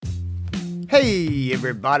Hey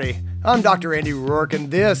everybody, I'm Dr. Andy Rourke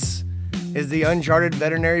and this is the Uncharted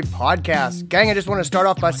Veterinary Podcast. Gang, I just want to start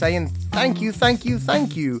off by saying thank you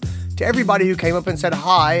to everybody who came up and said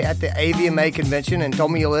hi at the AVMA convention and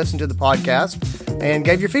told me you listened to the podcast and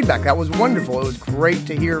gave your feedback. That was wonderful. It was great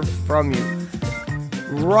to hear from you.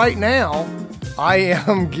 Right now, I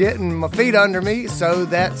am getting my feet under me so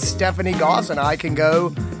that Stephanie Goss and I can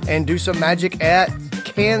go and do some magic at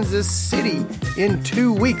Kansas City in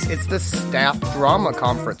 2 weeks. It's the Staff Drama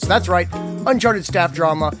Conference. That's right, Uncharted Staff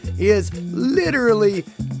Drama is literally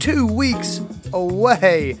 2 weeks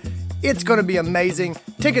away. It's going to be amazing.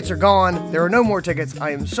 Tickets are gone. There are no more tickets. I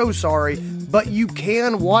am so sorry, but you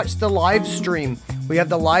can watch the live stream. We have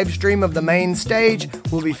the live stream of the main stage.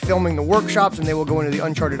 We'll be filming the workshops and they will go into the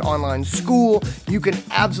Uncharted Online School. You can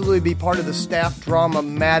absolutely be part of the Staff Drama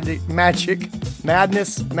magical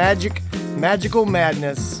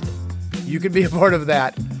madness. You could be a part of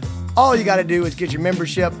that. All you got to do is get your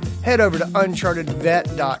membership. Head over to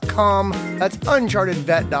unchartedvet.com. That's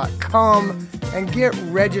unchartedvet.com and get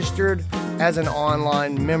registered as an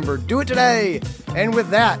online member. Do it today. And with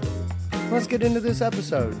that, let's get into this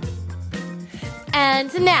episode.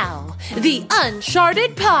 And now, the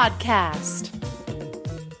Uncharted Podcast.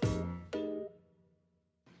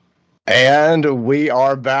 And we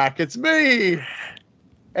are back. It's me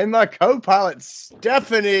and my co-pilot,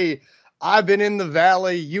 Stephanie. I've been in the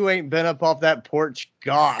valley. You ain't been up off that porch,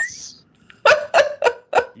 Goss.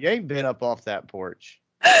 You ain't been up off that porch.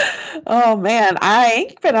 Oh man, I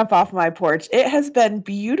ain't been up off my porch. It has been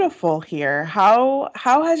beautiful here. How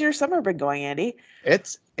has your summer been going, Andy?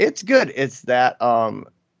 It's good. It's that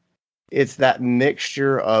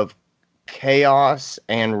mixture of chaos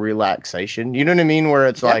and relaxation. You know what I mean? Where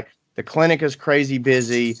it's like the clinic is crazy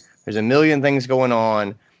busy. There's a million things going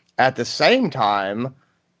on. At the same time,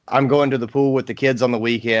 I'm going to the pool with the kids on the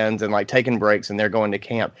weekends and like taking breaks and they're going to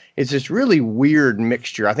camp. It's this really weird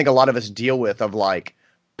mixture. I think a lot of us deal with of like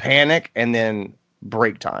panic and then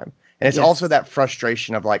break time. And it's also that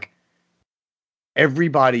frustration of like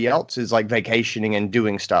everybody else is like vacationing and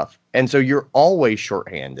doing stuff. And so you're always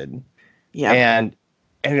shorthanded. Yeah. And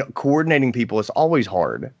coordinating people is always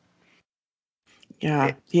hard.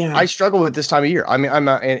 Yeah. I struggle with this time of year. I mean, I'm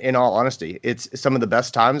in all honesty, it's some of the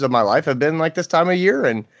best times of my life have been like this time of year.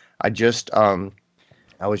 And I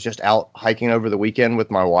was just out hiking over the weekend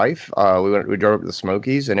with my wife. We drove up to the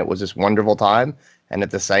Smokies and it was this wonderful time. And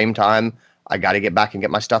at the same time, I got to get back and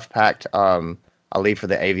get my stuff packed. I'll leave for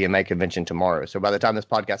the AVMA convention tomorrow. So by the time this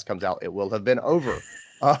podcast comes out, it will have been over.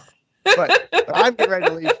 But I'm getting ready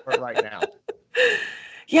to leave for it right now.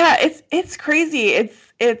 Yeah, it's crazy.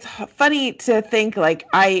 It's funny to think like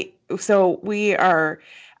so we are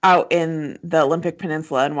out in the Olympic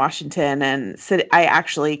Peninsula in Washington and I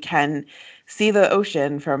actually can see the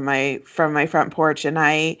ocean from my front porch. And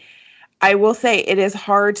I will say it is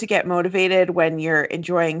hard to get motivated when you're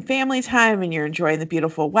enjoying family time and you're enjoying the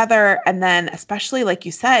beautiful weather. And then especially like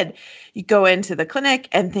you said, you go into the clinic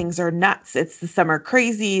and things are nuts. It's the summer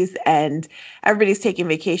crazies and everybody's taking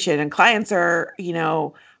vacation and clients are,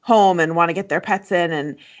 home and want to get their pets in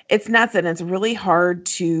and it's nuts. And it's really hard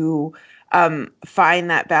to find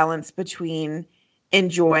that balance between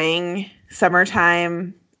enjoying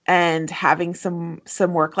summertime and having some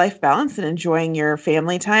work-life balance and enjoying your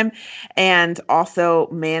family time and also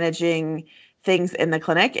managing things in the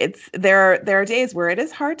clinic. There are days where it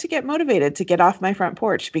is hard to get motivated to get off my front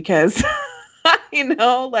porch because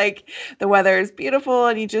like the weather is beautiful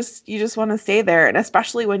and you just want to stay there. And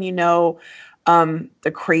especially when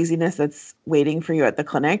the craziness that's waiting for you at the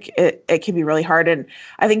clinic, it can be really hard. And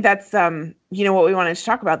I think that's what we wanted to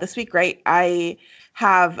talk about this week, right? I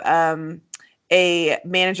have a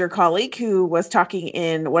manager colleague who was talking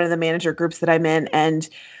in one of the manager groups that I'm in, and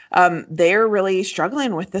they're really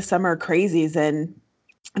struggling with the summer crazies. And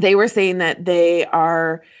they were saying that they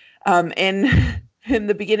are in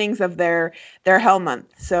the beginnings of their hell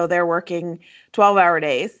month. So they're working 12-hour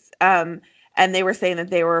days. And they were saying that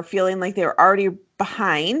they were feeling like they were already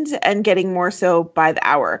behind and getting more so by the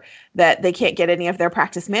hour, that they can't get any of their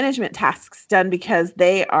practice management tasks done because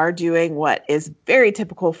they are doing what is very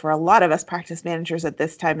typical for a lot of us practice managers at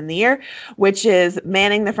this time in the year, which is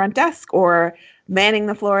manning the front desk or manning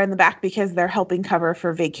the floor in the back because they're helping cover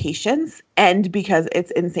for vacations and because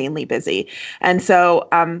it's insanely busy. And so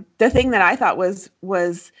the thing that I thought was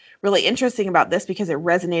really interesting about this, because it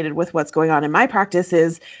resonated with what's going on in my practice,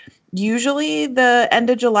 is usually the end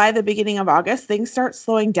of July, the beginning of August, things start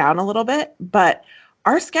slowing down a little bit. But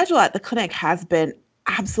our schedule at the clinic has been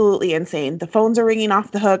absolutely insane. The phones are ringing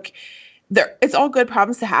off the hook. it's all good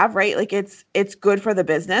problems to have, right? Like it's good for the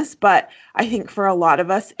business, but I think for a lot of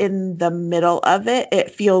us in the middle of it, it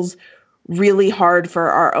feels really hard for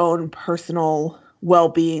our own personal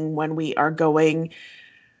well-being when we are going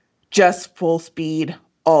just full speed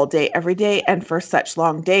all day, every day, and for such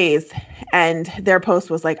long days. And their post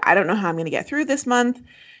was like, I don't know how I'm going to get through this month.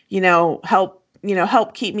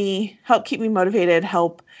 Help keep me motivated,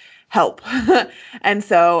 help. And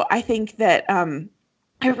so I think that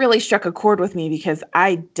it really struck a chord with me because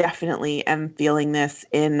I definitely am feeling this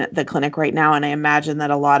in the clinic right now. And I imagine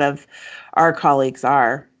that a lot of our colleagues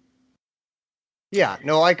are. Yeah,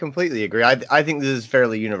 no, I completely agree. I think this is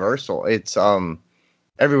fairly universal. It's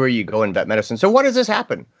everywhere you go in vet medicine. So why does this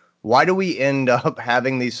happen? Why do we end up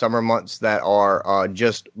having these summer months that are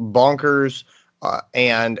just bonkers?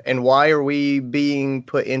 And why are we being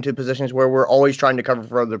put into positions where we're always trying to cover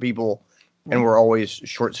for other people and we're always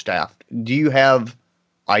short staffed? Do you have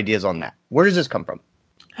ideas on that? Where does this come from?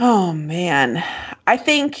 Oh man. I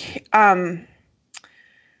think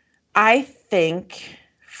I think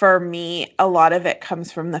for me, a lot of it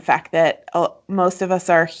comes from the fact that most of us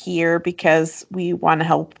are here because we want to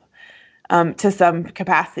help to some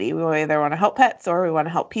capacity. We either want to help pets or we want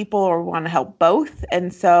to help people or we want to help both.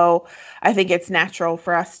 And so I think it's natural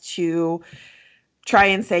for us to try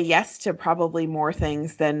and say yes to probably more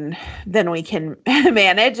things than we can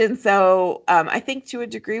manage. And so I think to a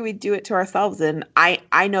degree we do it to ourselves. And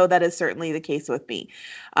I know that is certainly the case with me.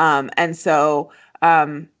 And so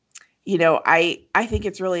I think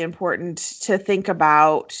it's really important to think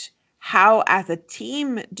about how as a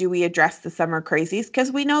team do we address the summer crazies,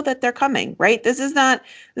 because we know that they're coming, right? This is not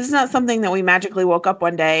something that we magically woke up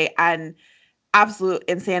one day and absolute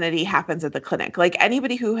insanity happens at the clinic. Like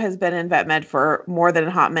anybody who has been in vet med for more than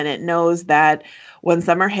a hot minute knows that when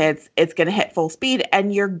summer hits, it's going to hit full speed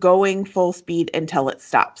and you're going full speed until it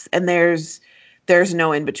stops. And there's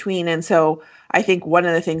no in between. And so I think one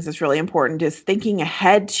of the things that's really important is thinking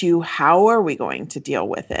ahead to how are we going to deal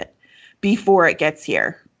with it before it gets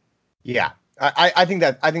here. Yeah, I think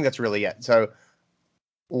that's really it. So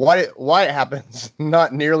why it happens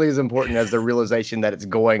not nearly as important as the realization that it's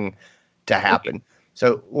going to happen.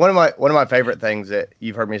 So one of my favorite things that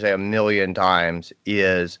you've heard me say a million times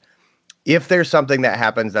is if there's something that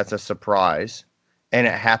happens that's a surprise and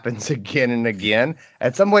it happens again and again,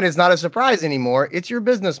 at some point it's not a surprise anymore. It's your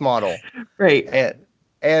business model. Right.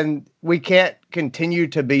 And we can't continue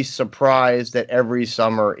to be surprised that every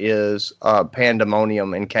summer is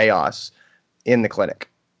pandemonium and chaos in the clinic,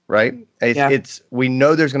 right? It's we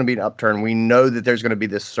know there's going to be an upturn. We know that there's going to be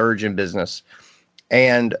this surge in business,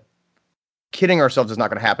 and kidding ourselves is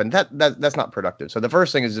not going to happen. That's not productive. So the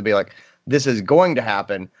first thing is to be like, this is going to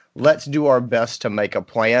happen. Let's do our best to make a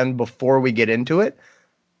plan before we get into it,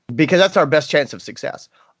 because that's our best chance of success.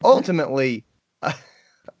 Ultimately,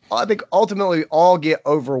 I think we all get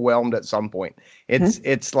overwhelmed at some point.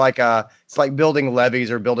 It's like building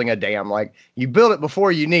levees or building a dam. Like you build it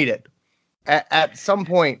before you need it. At some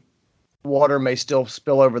point, water may still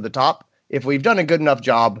spill over the top. If we've done a good enough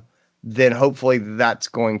job, then hopefully that's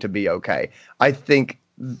going to be okay. I think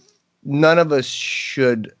none of us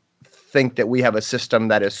should think that we have a system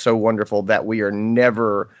that is so wonderful that we are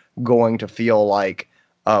never going to feel like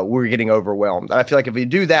we're getting overwhelmed. I feel like if we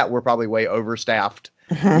do that, we're probably way overstaffed.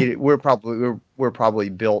 We're probably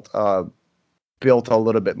built a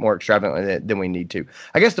little bit more extravagantly than we need to.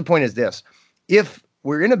 I guess the point is this: if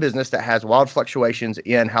we're in a business that has wild fluctuations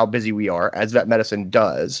in how busy we are, as vet medicine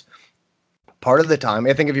does, part of the time,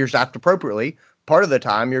 I think if you're staffed appropriately, part of the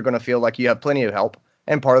time you're going to feel like you have plenty of help,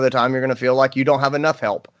 and part of the time you're going to feel like you don't have enough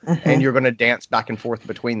help, and you're going to dance back and forth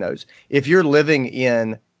between those. If you're living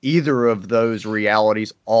in either of those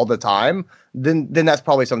realities all the time, then that's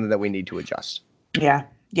probably something that we need to adjust. Yeah.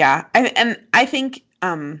 I think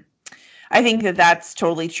that that's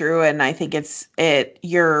totally true, and I think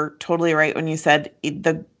you're totally right when you said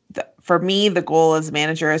for me the goal as a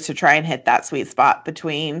manager is to try and hit that sweet spot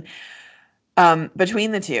between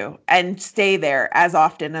the two and stay there as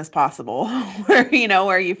often as possible,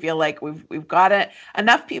 where you feel like we've got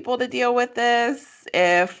enough people to deal with this.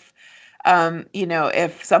 If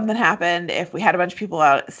something happened, if we had a bunch of people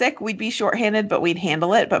out sick, we'd be shorthanded, but we'd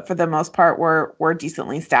handle it. But for the most part, we're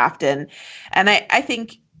decently staffed. And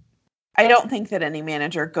I don't think that any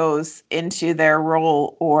manager goes into their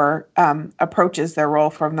role or approaches their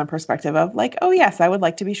role from the perspective of like, oh yes, I would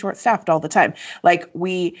like to be short staffed all the time. Like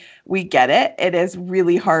we get it. It is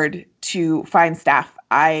really hard to find staff.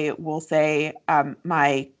 I will say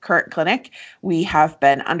my current clinic, we have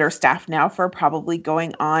been understaffed now for probably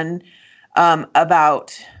going on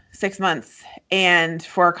about 6 months, and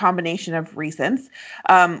for a combination of reasons.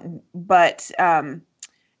 But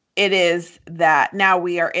it is that now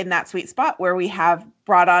we are in that sweet spot where we have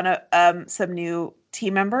brought on some new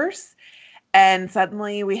team members, and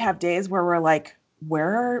suddenly we have days where we're like,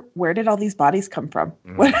 where did all these bodies come from?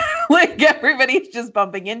 Like everybody's just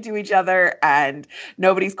bumping into each other and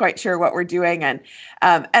nobody's quite sure what we're doing. And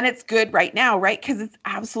it's good right now, right? Because it's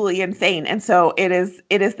absolutely insane. And so it is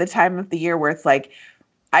the time of the year where it's like,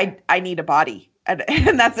 I need a body.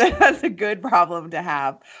 And that's a good problem to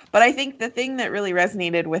have. But I think the thing that really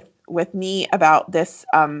resonated with me about this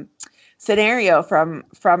scenario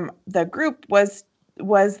from the group was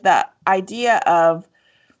the idea of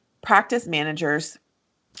practice managers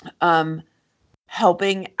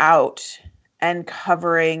helping out and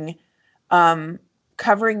covering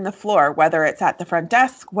the floor, whether it's at the front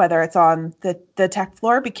desk, whether it's on the tech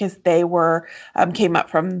floor, because they came up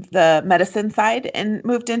from the medicine side and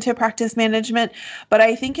moved into practice management. But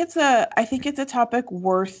I think it's a topic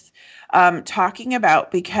worth talking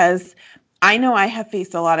about, because I know I have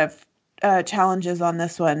faced a lot of challenges on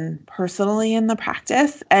this one personally in the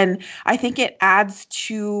practice, and I think it adds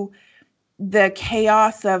to the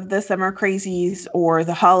chaos of the summer crazies or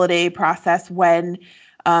the holiday process when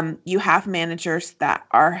you have managers that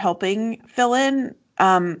are helping fill in.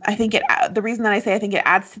 I think the reason that I say I think it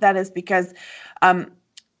adds to that is because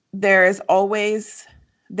there's always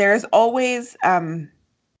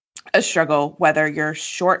a struggle whether you're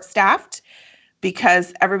short-staffed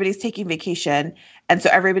because everybody's taking vacation, and so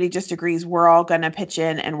everybody just agrees we're all going to pitch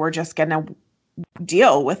in and we're just going to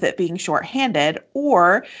deal with it being shorthanded,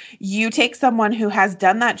 or you take someone who has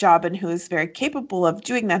done that job and who is very capable of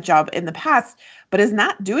doing that job in the past, but is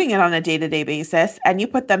not doing it on a day-to-day basis, and you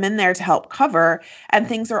put them in there to help cover, and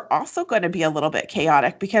things are also going to be a little bit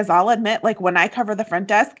chaotic, because I'll admit, like when I cover the front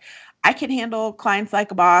desk, I can handle clients like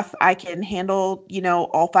a boss. I can handle,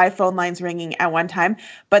 all 5 phone lines ringing at one time,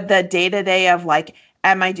 but the day-to-day of like,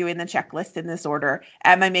 am I doing the checklist in this order?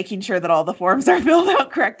 Am I making sure that all the forms are filled out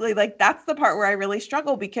correctly? Like that's the part where I really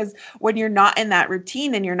struggle, because when you're not in that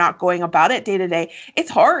routine and you're not going about it day to day, it's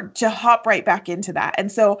hard to hop right back into that.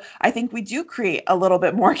 And so I think we do create a little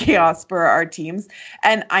bit more chaos for our teams.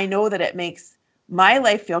 And I know that it makes my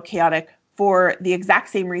life feel chaotic for the exact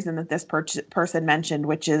same reason that this person mentioned,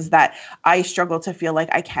 which is that I struggle to feel like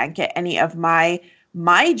I can't get any of my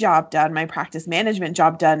job done, my practice management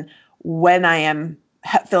job done, when I am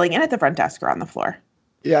filling in at the front desk or on the floor.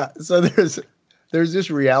 Yeah. So there's this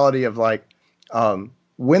reality of like,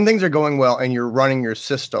 when things are going well and you're running your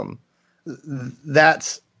system,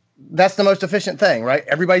 that's the most efficient thing, right?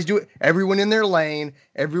 Everyone in their lane,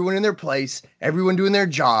 everyone in their place, everyone doing their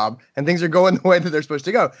job, and things are going the way that they're supposed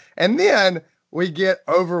to go. And then we get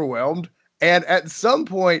overwhelmed. And at some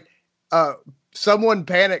point, someone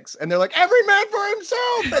panics and they're like, every man for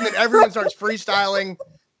himself. And then everyone starts freestyling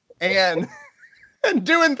and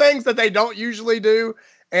doing things that they don't usually do.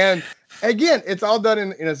 And again, it's all done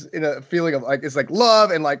in a feeling of like, it's like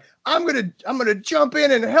love and like, I'm going to jump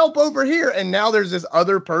in and help over here. And now there's this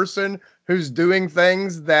other person who's doing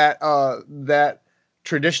things that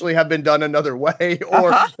traditionally have been done another way,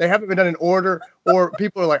 or they haven't been done in order, or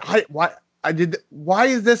people are like, why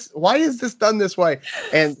is this done this way?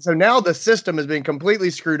 And so now the system is being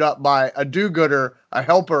completely screwed up by a do-gooder, a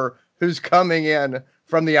helper who's coming in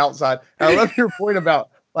from the outside. And I love your point about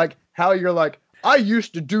like how you're like, I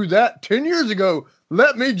used to do that 10 years ago.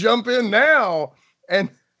 Let me jump in now. And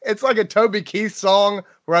it's like a Toby Keith song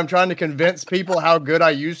where I'm trying to convince people how good I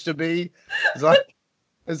used to be. It's like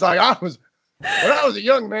when I was a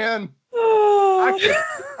young man,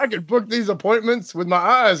 I could book these appointments with my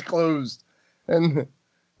eyes closed. And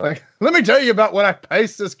like, let me tell you about when I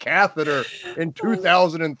paced this catheter in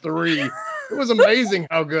 2003. It was amazing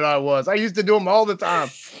how good I was. I used to do them all the time.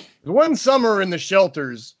 One summer in the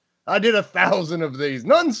shelters, I did 1,000 of these.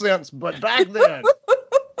 Nonsense, but back then.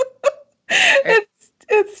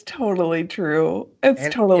 It's totally true.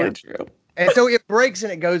 It's totally true. And so it breaks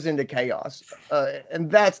and it goes into chaos.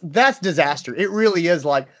 And that's disaster. It really is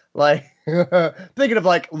like thinking of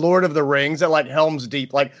like Lord of the Rings at like Helm's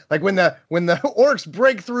Deep. Like when the orcs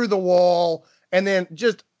break through the wall and then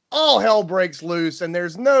just all hell breaks loose and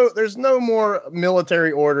there's no more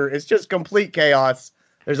military order. It's just complete chaos.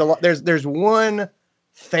 There's one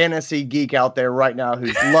fantasy geek out there right now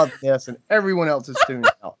who's loving this and everyone else is tuning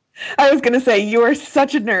out. I was going to say, you are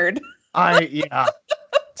such a nerd. Yeah.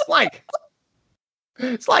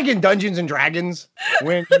 It's like in Dungeons and Dragons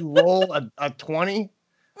when you roll a 20.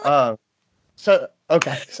 Oh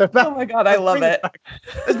my God, I love it.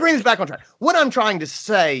 Let's bring this back on track. What I'm trying to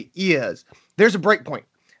say is there's a break point.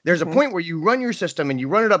 There's a point where you run your system and you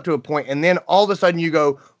run it up to a point, and then all of a sudden you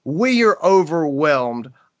go, we are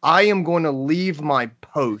overwhelmed. I am going to leave my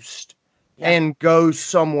post and go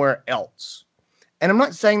somewhere else. And I'm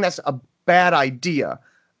not saying that's a bad idea.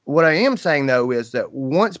 What I am saying, though, is that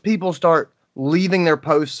once people start leaving their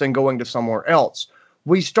posts and going to somewhere else,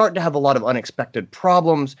 we start to have a lot of unexpected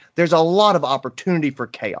problems. There's a lot of opportunity for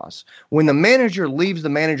chaos. When the manager leaves the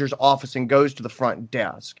manager's office and goes to the front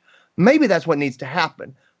desk, maybe that's what needs to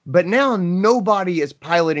happen. But now nobody is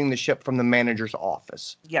piloting the ship from the manager's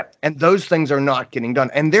office. Yep. And those things are not getting done.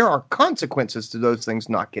 And there are consequences to those things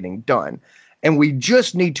not getting done. And we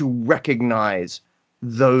just need to recognize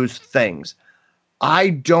those things. I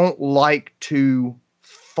don't like to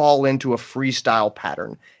fall into a freestyle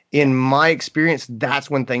pattern. In my experience, that's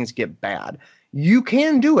when things get bad. You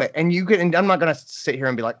can do it, and you can. And I'm not going to sit here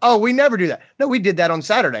and be like, "Oh, we never do that." No, we did that on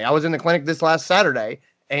Saturday. I was in the clinic this last Saturday,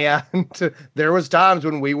 and there was times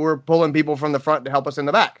when we were pulling people from the front to help us in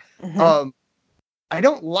the back. I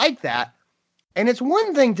don't like that, and it's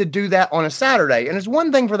one thing to do that on a Saturday, and it's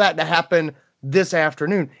one thing for that to happen this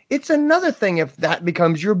afternoon. It's another thing if that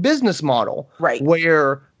becomes your business model, right?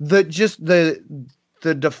 Where the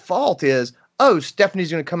default is, oh,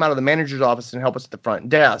 Stephanie's going to come out of the manager's office and help us at the front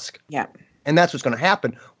desk. Yeah. And that's what's going to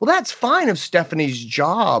happen. Well, that's fine if Stephanie's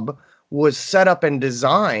job was set up and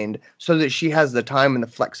designed so that she has the time and the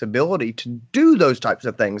flexibility to do those types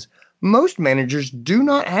of things. Most managers do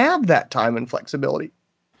not have that time and flexibility.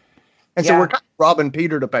 And so we're kind of robbing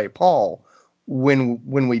Peter to pay Paul when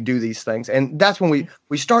we do these things. And that's when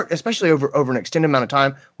we start, especially over an extended amount of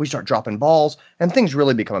time, we start dropping balls and things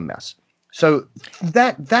really become a mess. So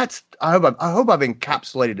that's I hope I've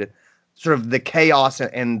encapsulated sort of the chaos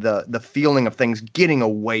and the feeling of things getting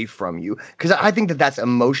away from you, because I think that's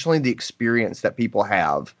emotionally the experience that people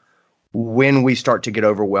have when we start to get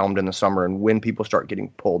overwhelmed in the summer and when people start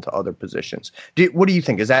getting pulled to other positions. What do you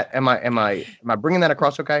think? Is that am I bringing that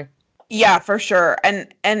across okay? Yeah, for sure.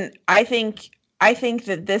 And I think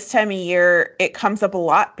that this time of year, it comes up a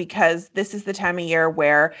lot because this is the time of year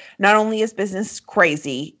where not only is business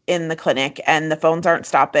crazy in the clinic and the phones aren't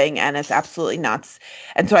stopping and it's absolutely nuts.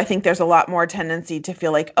 And so I think there's a lot more tendency to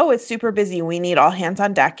feel like, oh, it's super busy. We need all hands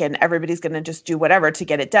on deck and everybody's going to just do whatever to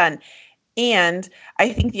get it done. And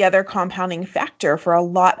I think the other compounding factor for a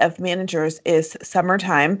lot of managers is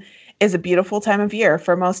summertime is a beautiful time of year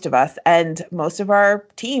for most of us. And most of our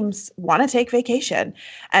teams want to take vacation.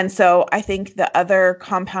 And so I think the other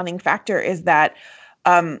compounding factor is that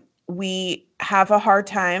we have a hard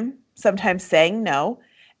time sometimes saying no.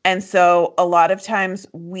 And so a lot of times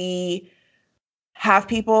we have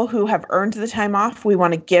people who have earned the time off. We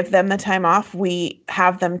want to give them the time off. We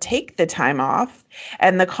have them take the time off.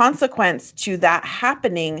 And the consequence to that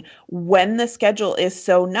happening when the schedule is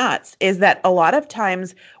so nuts is that a lot of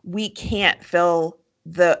times we can't fill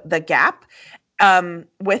the gap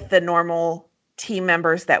with the normal team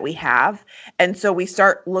members that we have. And so we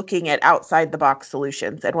start looking at outside the box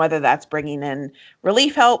solutions, and whether that's bringing in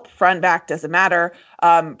relief help, front, back, doesn't matter,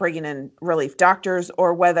 bringing in relief doctors,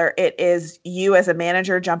 or whether it is you as a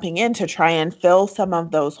manager jumping in to try and fill some of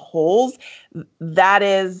those holes.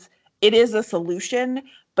 It is a solution,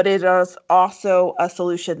 but it is also a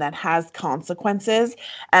solution that has consequences.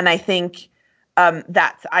 And I think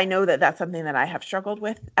I know that that's something that I have struggled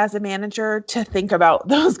with as a manager, to think about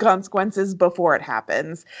those consequences before it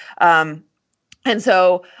happens. And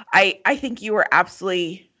so I think you were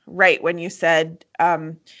absolutely right when you said,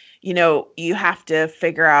 you have to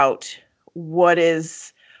figure out what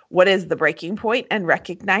is the breaking point and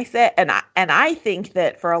recognize it. And I think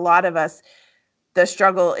that for a lot of us, the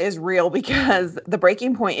struggle is real because the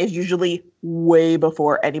breaking point is usually way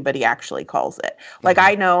before anybody actually calls it. Like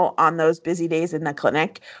I know on those busy days in the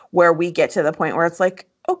clinic where we get to the point where it's like,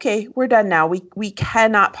 okay, we're done now. We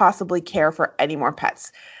cannot possibly care for any more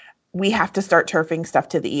pets. We have to start turfing stuff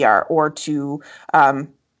to the ER or to,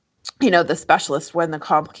 the specialist when the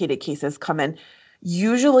complicated cases come in.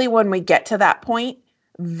 Usually when we get to that point,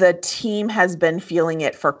 the team has been feeling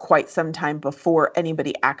it for quite some time before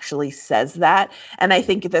anybody actually says that. And I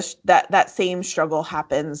think that same struggle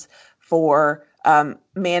happens for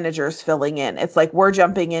managers filling in. It's like we're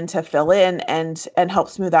jumping in to fill in and help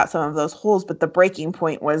smooth out some of those holes, but the breaking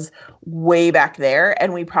point was way back there,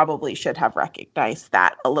 and we probably should have recognized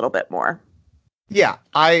that a little bit more. Yeah,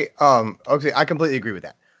 I completely agree with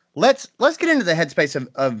that. Let's get into the headspace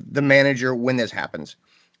of the manager when this happens.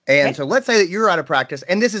 And so let's say that you're out of practice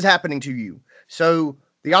and this is happening to you. So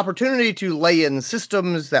the opportunity to lay in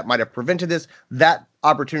systems that might have prevented this, that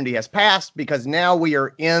opportunity has passed because now we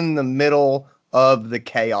are in the middle of the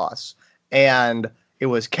chaos. And It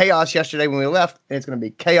was chaos yesterday when we left, and it's going to be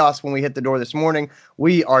chaos when we hit the door this morning.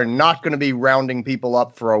 We are not going to be rounding people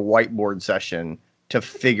up for a whiteboard session to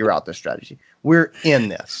figure out the strategy. We're in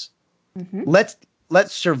this. Mm-hmm.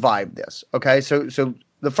 Let's survive this. Okay. So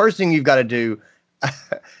the first thing you've got to do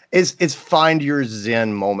is find your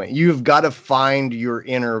Zen moment. You've got to find your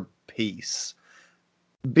inner peace,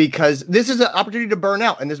 because this is an opportunity to burn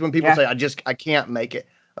out. And this is when people say, I can't make it.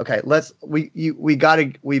 Okay, we've got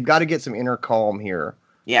to get some inner calm here.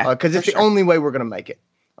 Yeah. Because it's the only way we're going to make it.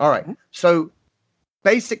 All right. Mm-hmm. So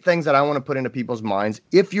basic things that I want to put into people's minds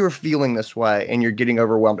if you're feeling this way and you're getting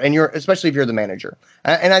overwhelmed, and especially if you're the manager.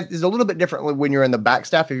 It's a little bit different when you're in the back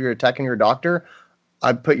staff. If you're a tech and you're a doctor,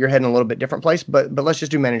 I'd put your head in a little bit different place, but let's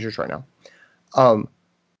just do managers right now.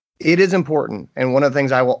 It is important. And one of the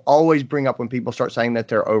things I will always bring up when people start saying that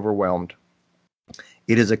they're overwhelmed,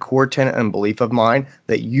 it is a core tenet and belief of mine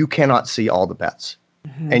that you cannot see all the pets,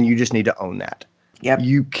 and you just need to own that. Yep.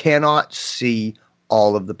 You cannot see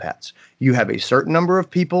all of the pets. You have a certain number of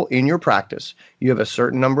people in your practice. You have a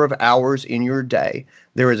certain number of hours in your day.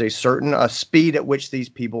 There is a certain speed at which these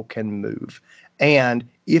people can move. And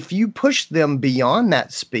if you push them beyond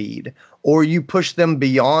that speed, or you push them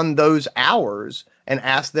beyond those hours and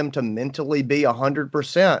ask them to mentally be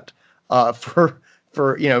 100% for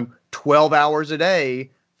 12 hours a day,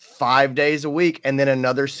 5 days a week, and then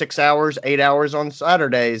another 6 hours, 8 hours on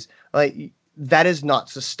Saturdays, like, that is not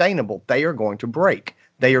sustainable. They are going to break.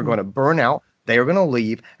 They are going to burn out. They are going to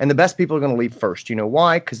leave. And the best people are going to leave first. You know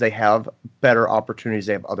why? Because they have better opportunities.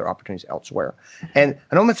 They have other opportunities elsewhere. And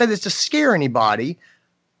I don't want to say this to scare anybody.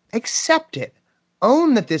 Accept it.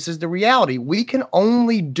 Own that this is the reality. We can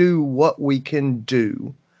only do what we can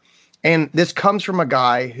do. And this comes from a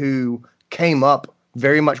guy who came up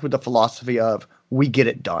very much with the philosophy of, we get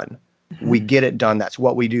it done. We get it done. That's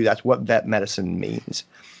what we do. That's what vet medicine means.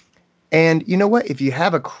 And you know what? If you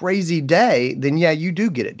have a crazy day, then yeah, you do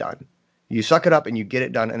get it done. You suck it up and you get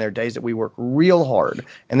it done. And there are days that we work real hard.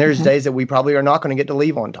 And there's days that we probably are not going to get to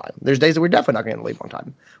leave on time. There's days that we're definitely not going to leave on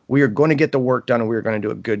time. We are going to get the work done, and we're going to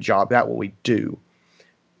do a good job. That's what we do.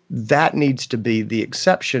 That needs to be the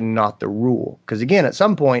exception, not the rule. Because again, at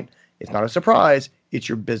some point, it's not a surprise. It's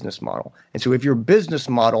your business model. And so if your business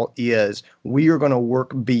model is, we are going to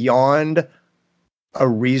work beyond a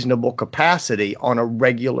reasonable capacity on a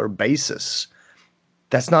regular basis,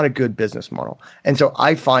 that's not a good business model. And so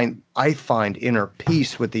I find inner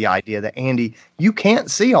peace with the idea that, Andy, you can't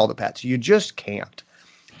see all the pets. You just can't.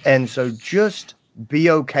 And so just be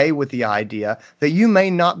okay with the idea that you may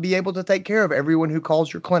not be able to take care of everyone who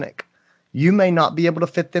calls your clinic. You may not be able to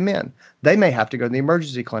fit them in. They may have to go to the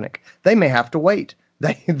emergency clinic. They may have to wait.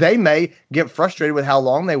 They may get frustrated with how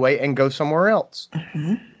long they wait and go somewhere else.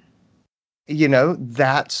 You know,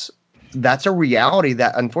 that's a reality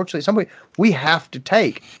that unfortunately we have to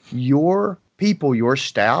take. Your people, your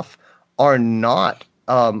staff are not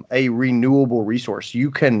a renewable resource. You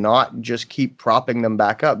cannot just keep propping them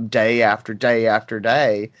back up day after day after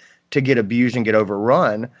day to get abused and get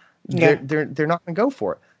overrun. Yeah. They're not going to go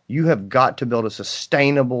for it. You have got to build a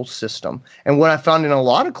sustainable system. And what I found in a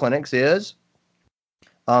lot of clinics is,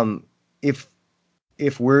 if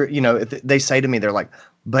we're, if they say to me, they're like,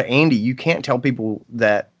 but Andy, you can't tell people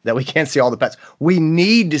that we can't see all the pets. We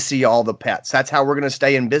need to see all the pets. That's how we're going to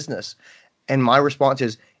stay in business. And my response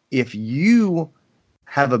is, if you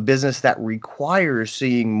have a business that requires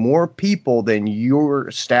seeing more people than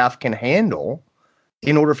your staff can handle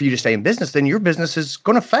in order for you to stay in business, then your business is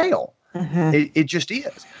going to fail. It just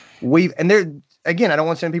is. Again, I don't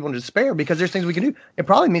want to send people into despair, because there's things we can do. It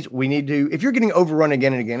probably means we need to, if you're getting overrun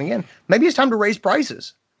again and again and again, maybe it's time to raise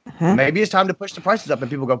prices. Maybe it's time to push the prices up, and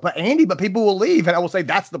people go, but Andy, but people will leave. And I will say,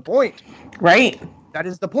 that's the point. Right. That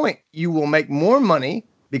is the point. You will make more money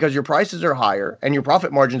because your prices are higher, and your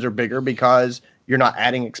profit margins are bigger because you're not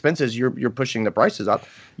adding expenses. You're pushing the prices up.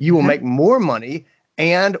 You will make more money.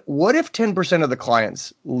 And what if 10% of the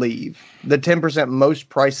clients leave? The 10% most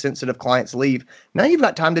price sensitive clients leave. Now you've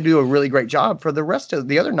got time to do a really great job for the rest of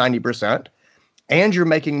the other 90%. And you're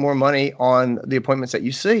making more money on the appointments that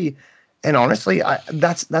you see. And honestly,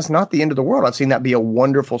 that's not the end of the world. I've seen that be a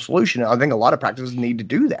wonderful solution. I think a lot of practices need to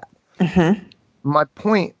do that. My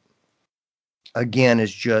point, again,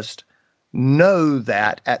 is just know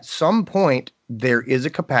that at some point there is a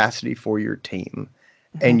capacity for your team.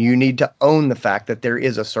 And you need to own the fact that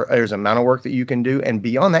there's an amount of work that you can do. And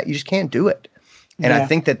beyond that, you just can't do it. And I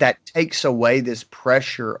think that takes away this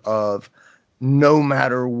pressure of, no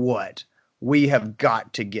matter what, we have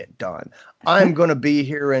got to get done. I'm going to be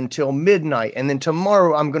here until midnight. And then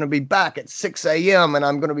tomorrow I'm going to be back at 6 a.m. and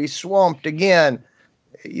I'm going to be swamped again.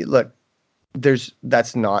 Look,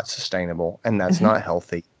 that's not sustainable, and that's not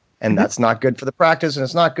healthy, and that's not good for the practice, and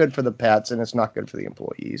it's not good for the pets, and it's not good for the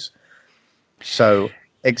employees. So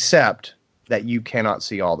accept that you cannot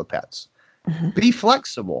see all the pets. Be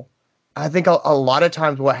flexible. I think a lot of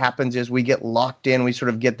times what happens is we get locked in. We sort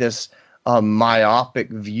of get this myopic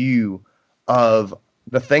view of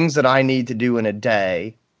the things that I need to do in a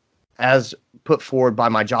day as put forward by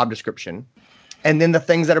my job description. And then the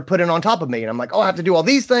things that are put in on top of me. And I'm like, oh, I have to do all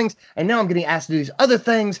these things. And now I'm getting asked to do these other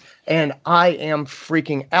things. And I am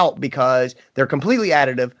freaking out because they're completely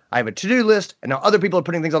additive. I have a to-do list, and now other people are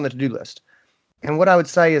putting things on the to-do list. And what I would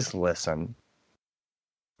say is, listen,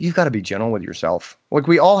 you've got to be gentle with yourself. Like,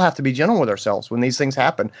 we all have to be gentle with ourselves when these things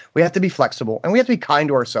happen. We have to be flexible, and we have to be kind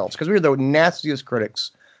to ourselves because we're the nastiest critics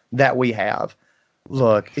that we have.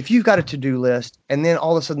 Look, if you've got a to-do list and then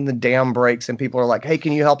all of a sudden the dam breaks and people are like, hey,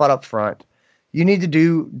 can you help out up front? You need to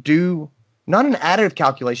do not an additive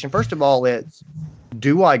calculation. First of all, it's,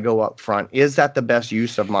 do I go up front? Is that the best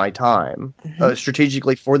use of my time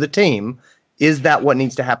strategically for the team? Is that what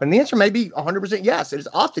needs to happen? The answer may be 100% yes. It is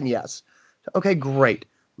often yes. Okay, great.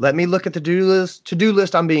 Let me look at the to-do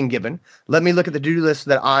list I'm being given. Let me look at the to-do list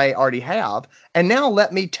that I already have. And now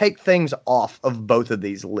let me take things off of both of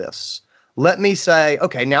these lists. Let me say,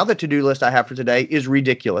 okay, now the to-do list I have for today is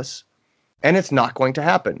ridiculous, and it's not going to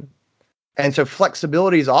happen. And so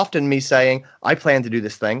flexibility is often me saying, I plan to do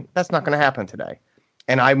this thing. That's not going to happen today.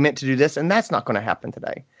 And I meant to do this, and that's not going to happen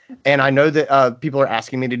today. And I know that people are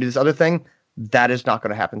asking me to do this other thing. That is not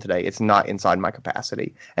going to happen today. It's not inside my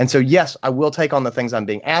capacity. And so, yes, I will take on the things I'm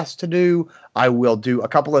being asked to do. I will do a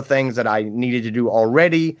couple of things that I needed to do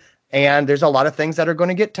already. And there's a lot of things that are going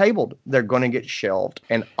to get tabled. They're going to get shelved.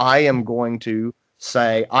 And I am going to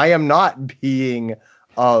say, I am not being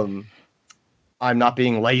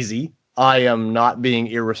lazy. I am not being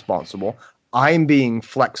irresponsible. I'm being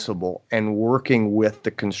flexible and working with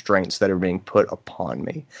the constraints that are being put upon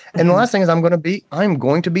me. And the last thing is I'm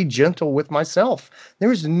going to be gentle with myself.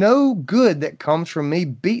 There is no good that comes from me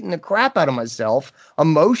beating the crap out of myself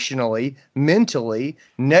emotionally, mentally,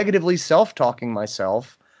 negatively self-talking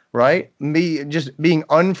myself, right? Me just being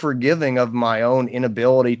unforgiving of my own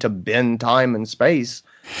inability to bend time and space.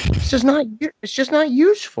 It's just not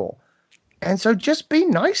useful. And so just be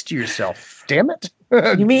nice to yourself. Damn it.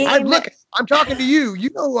 You mean... Look, I'm talking to you. You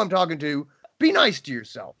know who I'm talking to. Be nice to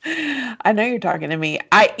yourself. I know you're talking to me.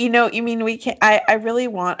 I really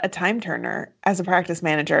want a time turner as a practice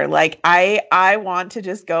manager. Like I want to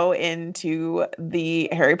just go into the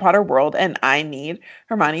Harry Potter world, and I need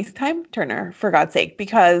Hermione's time turner, for God's sake,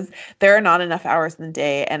 because there are not enough hours in the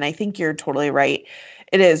day. And I think you're totally right.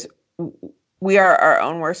 We are our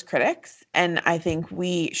own worst critics. And I think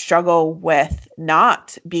we struggle with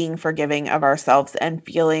not being forgiving of ourselves and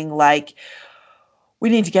feeling like we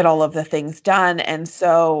need to get all of the things done. And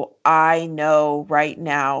so I know right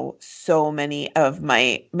now so many of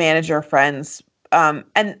my manager friends,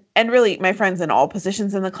 and really my friends in all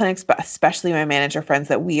positions in the clinics, but especially my manager friends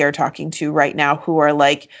that we are talking to right now, who are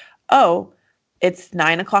like, oh, it's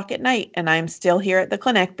 9:00 at night and I'm still here at the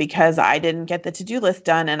clinic because I didn't get the to-do list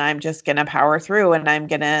done, and I'm just going to power through, and I'm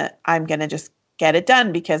going to just get it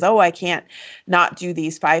done because, I can't not do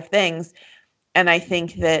these 5 things. And I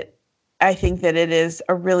think that it is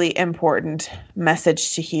a really important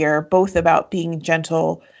message to hear, both about being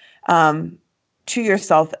gentle to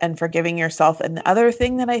yourself and forgiving yourself. And the other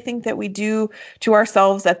thing that I think that we do to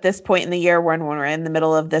ourselves at this point in the year, when we're in the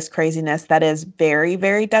middle of this craziness that is very,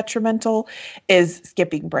 very detrimental, is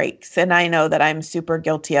skipping breaks. And I know that I'm super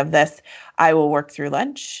guilty of this. I will work through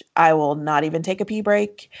lunch. I will not even take a pee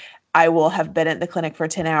break. I will have been at the clinic for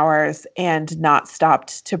 10 hours and not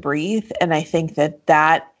stopped to breathe. And I think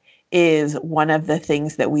that is one of the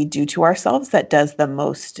things that we do to ourselves that does the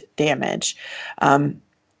most damage.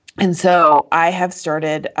 And so I have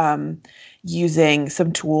started using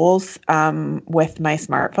some tools with my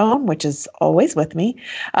smartphone, which is always with me,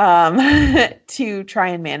 to try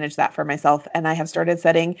and manage that for myself. And I have started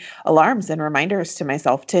setting alarms and reminders to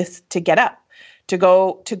myself to get up, to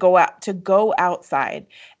go outside.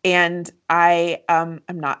 And I'm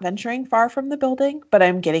not venturing far from the building, but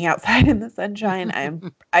I'm getting outside in the sunshine.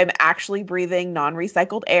 I'm actually breathing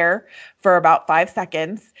non-recycled air for about 5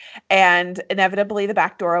 seconds. And inevitably the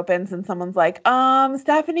back door opens and someone's like,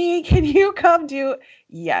 Stephanie, can you come do?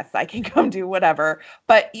 Yes, I can come do whatever.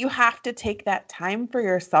 But you have to take that time for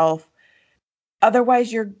yourself.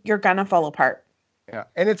 Otherwise you're gonna fall apart. Yeah.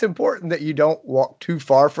 And it's important that you don't walk too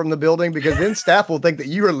far from the building, because then staff will think that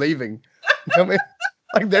you are leaving. I mean,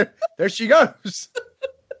 like there she goes.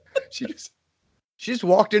 She just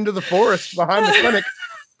walked into the forest behind the clinic.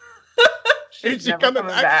 She's Is she never coming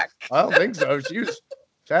coming back. I don't think so. She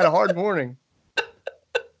had a hard morning.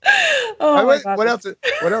 Oh my God. What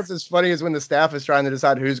else is funny is when the staff is trying to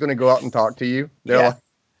decide who's going to go out and talk to you. They're Yes.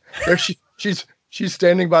 like, she's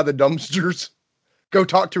standing by the dumpsters. Go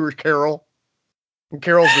talk to her, Carol. And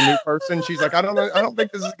Carol's the new person. She's like, I don't know. I don't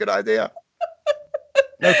think this is a good idea.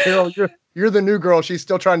 No, Carol, you're the new girl. She's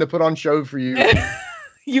still trying to put on show for you.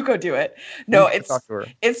 You go do it. No, Talk to her.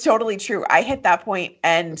 it's totally true. I hit that point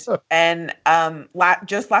and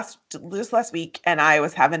just last week, and I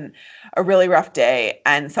was having a really rough day,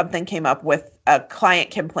 and something came up with a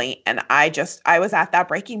client complaint, and I was at that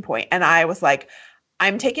breaking point, and I was like,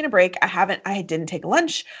 I'm taking a break. I didn't take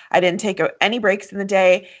lunch. I didn't take any breaks in the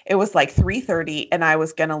day. It was like 3:30 and I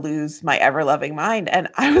was going to lose my ever loving mind. And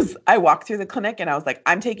I walked through the clinic and I was like,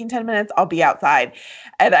 I'm taking 10 minutes. I'll be outside.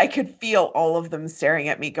 And I could feel all of them staring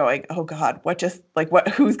at me going, oh God,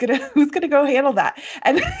 who's going to go handle that?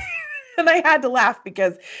 And and I had to laugh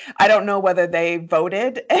because I don't know whether they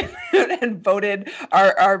voted and voted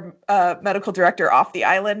our medical director off the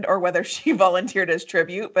island or whether she volunteered as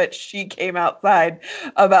tribute, but she came outside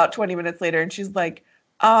about 20 minutes later and she's like,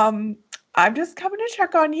 I'm just coming to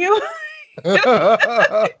check on you.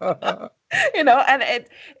 And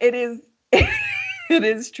it is it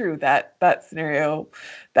is true that scenario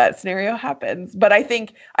happens. But I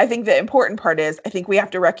think the important part is I think we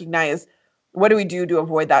have to recognize, what do we do to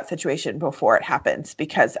avoid that situation before it happens?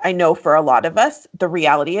 Because I know for a lot of us, the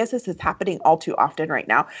reality is this is happening all too often right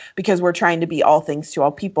now because we're trying to be all things to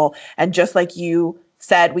all people. And just like you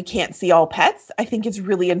said, we can't see all pets. I think it's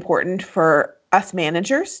really important for us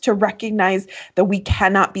managers to recognize that we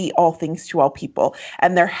cannot be all things to all people.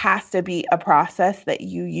 And there has to be a process that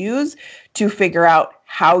you use to figure out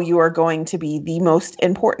how you are going to be the most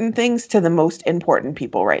important things to the most important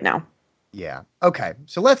people right now. Yeah. Okay.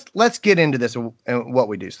 So let's get into this and what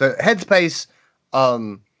we do. So Headspace,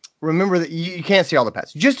 remember that you can't see all the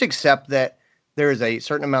pets. Just accept that there is a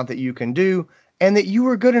certain amount that you can do and that you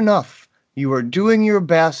are good enough. You are doing your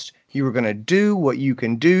best. You are going to do what you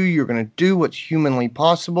can do. You're going to do what's humanly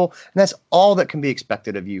possible. And that's all that can be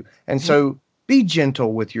expected of you. And so be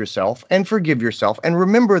gentle with yourself and forgive yourself. And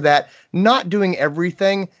remember that not doing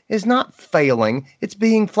everything is not failing. It's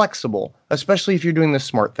being flexible, especially if you're doing the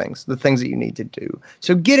smart things, the things that you need to do.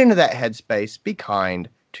 So get into that headspace, be kind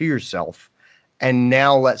to yourself. And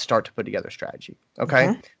now let's start to put together strategy.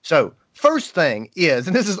 Okay. So first thing is,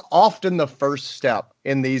 and this is often the first step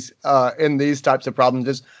in these types of problems,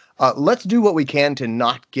 is let's do what we can to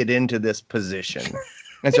not get into this position.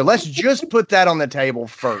 And so let's just put that on the table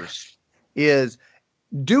first. Is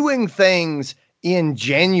doing things in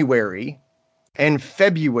January and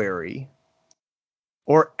February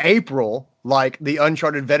or April, like the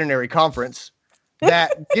Uncharted Veterinary Conference,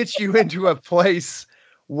 that gets you into a place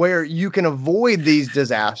where you can avoid these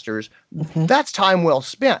disasters. That's time well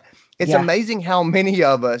spent. It's amazing how many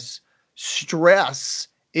of us stress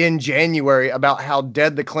in January about how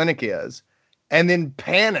dead the clinic is and then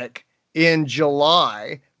panic in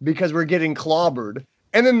July because we're getting clobbered.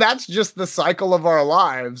 And then that's just the cycle of our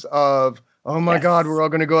lives of, oh my God, we're all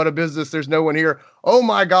going to go out of business. There's no one here. Oh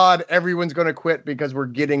my God, everyone's going to quit because we're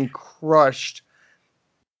getting crushed.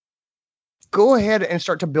 Go ahead and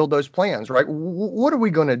start to build those plans, right? What are we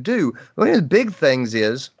going to do? One of the big things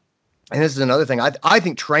is, and this is another thing, I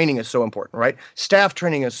think training is so important, right? Staff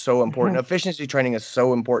training is so important. Efficiency training is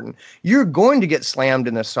so important. You're going to get slammed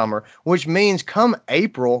in the summer, which means come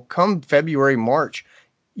April, come February, March,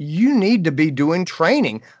 you need to be doing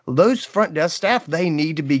training. Those front desk staff, they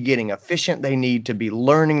need to be getting efficient. They need to be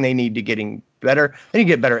learning. They need to getting better. They need to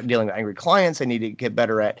get better at dealing with angry clients. They need to get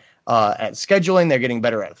better at scheduling. They're getting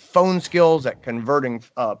better at phone skills, at converting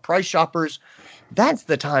price shoppers. That's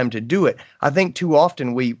the time to do it. I think too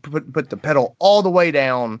often we put the pedal all the way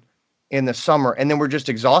down in the summer and then we're just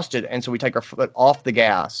exhausted. And so we take our foot off the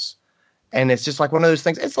gas. And it's just like one of those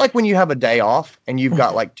things. It's like when you have a day off and you've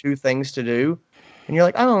got like 2 things to do. And you're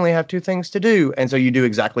like, I only have 2 things to do. And so you do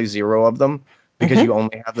exactly 0 of them because you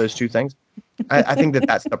only have those 2 things. I think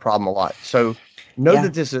that's the problem a lot. So know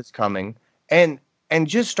that this is coming and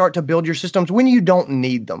just start to build your systems when you don't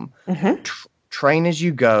need them. Train as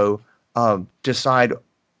you go. Decide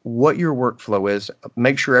what your workflow is.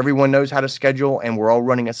 Make sure everyone knows how to schedule and we're all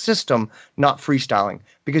running a system, not freestyling.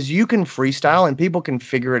 Because you can freestyle and people can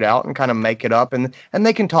figure it out and kind of make it up and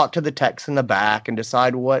they can talk to the techs in the back and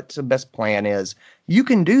decide what the best plan is. You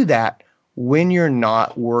can do that when you're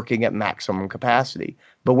not working at maximum capacity.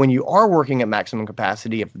 But when you are working at maximum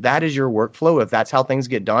capacity, if that is your workflow, if that's how things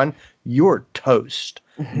get done, you're toast.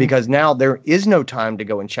 Because now there is no time to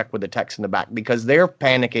go and check with the techs in the back because they're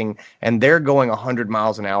panicking and they're going 100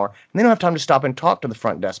 miles an hour and they don't have time to stop and talk to the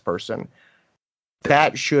front desk person.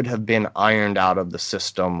 That should have been ironed out of the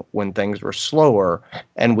system when things were slower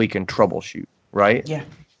and we can troubleshoot, right? Yeah.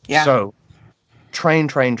 Yeah. So train.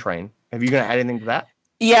 Have you going to add anything to that?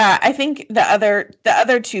 Yeah, I think the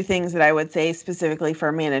other two things that I would say specifically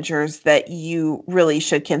for managers that you really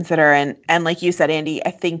should consider, and like you said, Andy,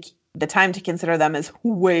 I think the time to consider them is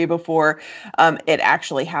way before it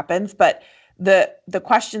actually happens. But the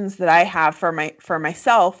questions that I have for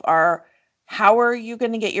myself are, how are you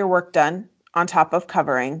going to get your work done on top of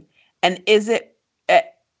covering, and is it?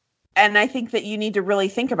 And I think that you need to really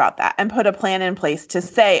think about that and put a plan in place to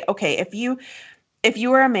say, okay, if you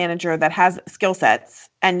are a manager that has skill sets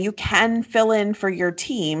and you can fill in for your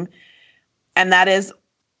team, and that is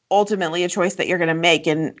ultimately a choice that you're going to make.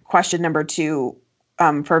 And question number two,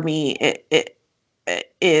 for me, it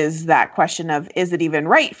is that question of, is it even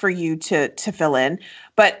right for you to fill in?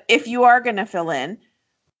 But if you are going to fill in,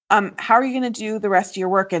 how are you going to do the rest of your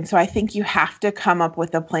work? And so I think you have to come up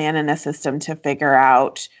with a plan and a system to figure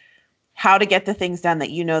out how to get the things done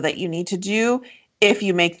that you know that you need to do if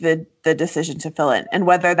you make the decision to fill in. And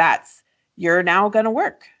whether that's you're now going to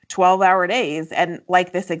work 12-hour days. And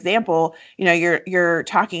like this example, you're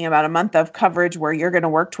talking about a month of coverage where you're going to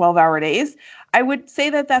work 12-hour days. I would say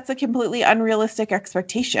that that's a completely unrealistic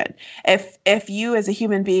expectation. If you as a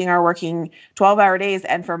human being are working 12-hour days,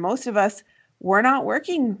 and for most of us, we're not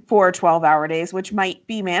working 4 12-hour days, which might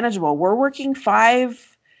be manageable. We're working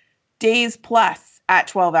 5 days plus at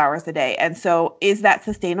 12 hours a day. And so is that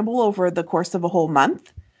sustainable over the course of a whole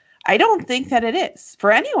month? I don't think that it is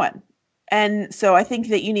for anyone. And so I think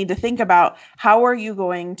that you need to think about, how are you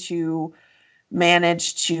going to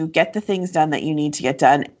manage to get the things done that you need to get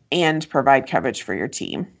done and provide coverage for your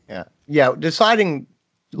team? Yeah.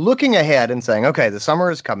 Looking ahead and saying, okay, the summer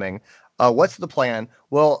is coming. What's the plan?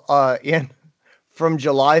 Well, from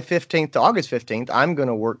July 15th to August 15th, I'm going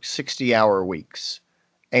to work 60-hour weeks.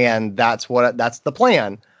 And that's the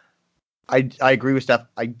plan. I agree with Steph.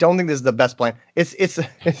 I don't think this is the best plan. It's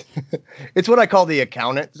it's what I call the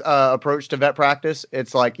accountant approach to vet practice.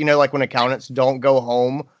 It's like, like when accountants don't go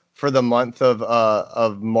home for the month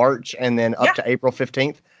of March and then up to April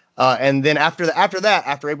 15th. And then after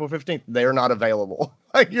April 15th, they're not available.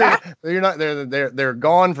 They're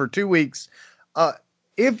gone for 2 weeks.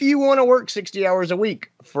 If you want to work 60 hours a week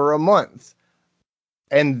for a month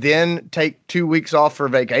and then take 2 weeks off for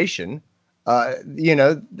vacation,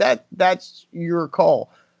 that's your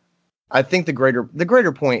call. I think the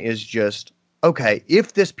greater point is just, okay,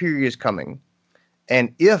 if this period is coming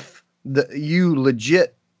and if you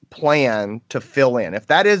legit plan to fill in, if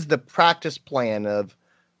that is the practice plan of,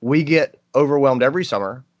 we get overwhelmed every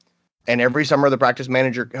summer and every summer the practice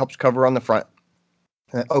manager helps cover on the front.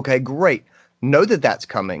 Okay, great. Know that that's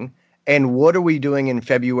coming. And what are we doing in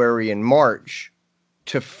February and March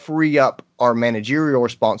to free up our managerial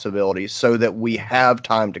responsibilities so that we have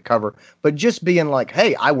time to cover? But just being like,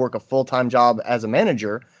 hey, I work a full-time job as a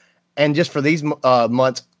manager, and just for these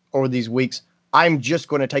months or these weeks, I'm just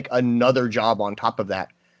going to take another job on top of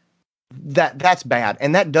that. That's bad.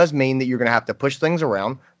 And that does mean that you're going to have to push things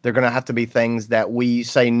around. They're going to have to be things that we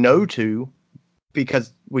say no to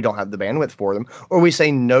because we don't have the bandwidth for them, or we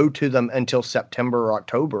say no to them until September or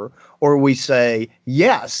October, or we say,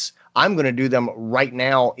 yes, I'm going to do them right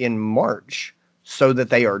now in March so that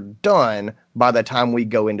they are done by the time we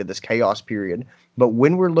go into this chaos period. But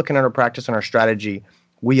when we're looking at our practice and our strategy,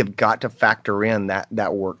 we have got to factor in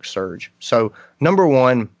that work surge. So number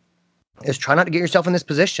one is try not to get yourself in this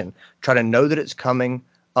position. Try to know that it's coming.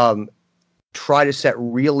 Try to set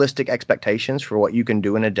realistic expectations for what you can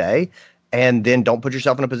do in a day. And then don't put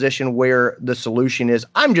yourself in a position where the solution is,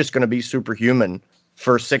 I'm just going to be superhuman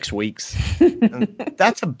for 6 weeks.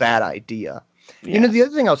 That's a bad idea. Yeah. The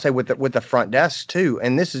other thing I'll say with the front desk too,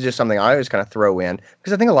 and this is just something I always kind of throw in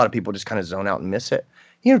because I think a lot of people just kind of zone out and miss it.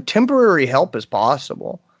 Temporary help is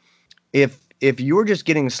possible. If you're just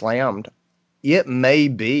getting slammed, it may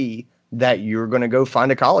be that you're going to go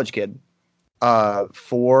find a college kid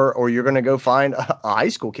or you're going to go find a high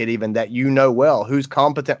school kid even that well, who's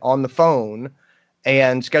competent on the phone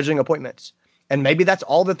and scheduling appointments. And maybe that's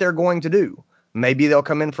all that they're going to do. Maybe they'll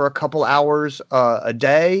come in for a couple hours a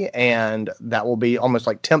day, and that will be almost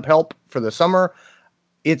like temp help for the summer.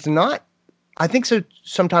 It's not, I think so.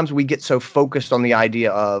 Sometimes we get so focused on the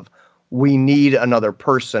idea of we need another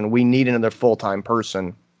person. We need another full-time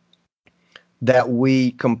person. that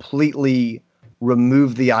we completely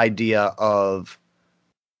remove the idea of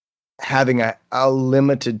having a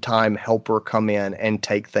limited time helper come in and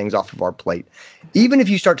take things off of our plate. Even if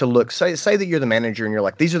you start to look, say that you're the manager and you're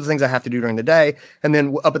like, these are the things I have to do during the day. And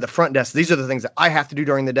then up at the front desk, these are the things that I have to do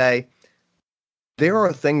during the day. There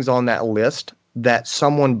are things on that list that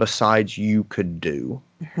someone besides you could do.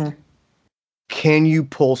 Mm-hmm. Can you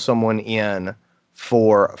pull someone in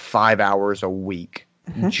for 5 hours a week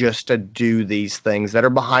just to do these things that are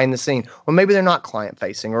behind the scene? Or maybe they're not client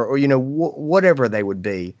facing or whatever they would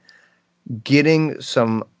be. Getting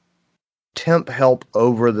some temp help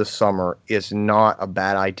over the summer is not a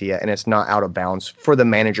bad idea, and it's not out of bounds for the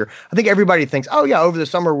manager. I think everybody thinks, oh yeah, over the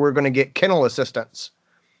summer we're going to get kennel assistants.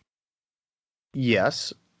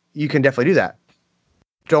 Yes, you can definitely do that.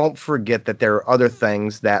 Don't forget that there are other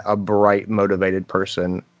things that a bright, motivated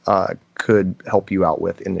person could help you out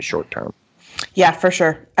with in the short term. Yeah, for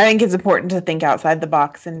sure. I think it's important to think outside the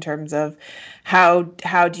box in terms of how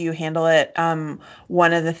do you handle it.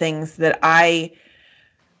 One of the things that I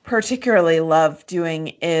particularly love doing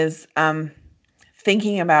is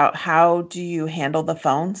thinking about how do you handle the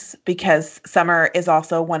phones, because summer is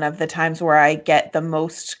also one of the times where I get the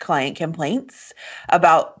most client complaints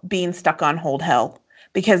about being stuck on hold hell.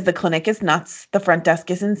 Because the clinic is nuts, the front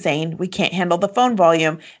desk is insane, we can't handle the phone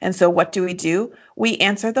volume. And so what do? We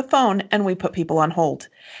answer the phone and we put people on hold.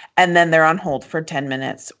 And then they're on hold for 10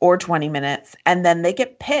 minutes or 20 minutes, and then they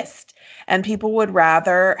get pissed. And people would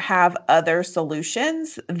rather have other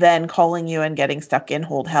solutions than calling you and getting stuck in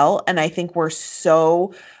hold hell. And I think we're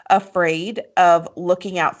so afraid of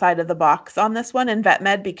looking outside of the box on this one in vet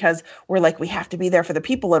med, because we're like, we have to be there for the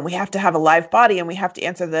people and we have to have a live body and we have to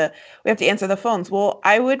answer the phones. Well,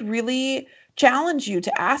 I would really challenge you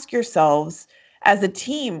to ask yourselves as a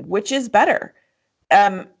team, which is better?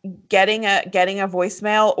 Getting a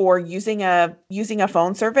voicemail or using a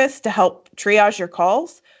phone service to help triage your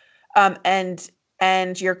calls,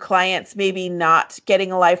 and your clients maybe not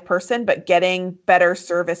getting a live person, but getting better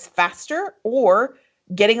service faster, or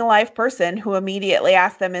getting a live person who immediately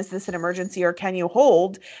asks them, is this an emergency or can you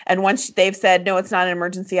hold? And once they've said, no, it's not an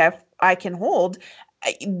emergency, I can hold,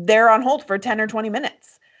 they're on hold for 10 or 20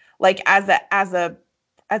 minutes. Like as a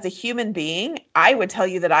human being, I would tell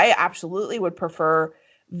you that I absolutely would prefer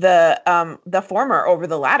the former over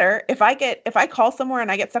the latter. If I call somewhere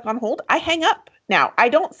and I get stuck on hold, I hang up. Now, I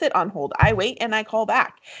don't sit on hold. I wait and I call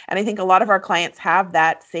back. And I think a lot of our clients have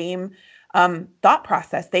that same thought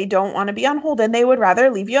process. They don't want to be on hold, and they would rather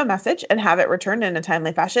leave you a message and have it returned in a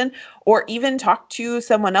timely fashion, or even talk to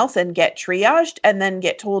someone else and get triaged and then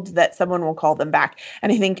get told that someone will call them back.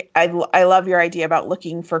 And I think I love your idea about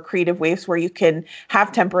looking for creative ways where you can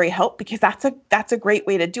have temporary help, because that's a great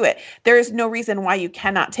way to do it. There is no reason why you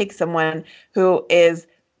cannot take someone who is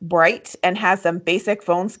bright and has some basic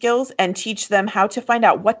phone skills and teach them how to find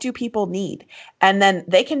out what do people need. And then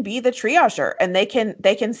they can be the triager, and they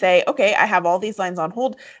can say, okay, I have all these lines on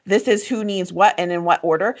hold. This is who needs what and in what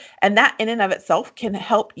order. And that in and of itself can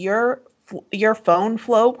help your phone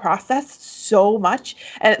flow process so much.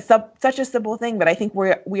 And it's such a simple thing, but I think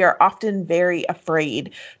we are often very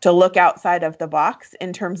afraid to look outside of the box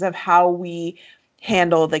in terms of how we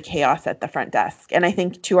handle the chaos at the front desk. And I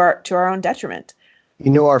think to our own detriment.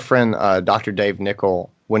 Our friend Dr. Dave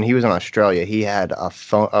Nichol, when he was in Australia, he had a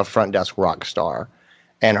front desk rock star,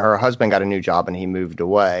 and her husband got a new job and he moved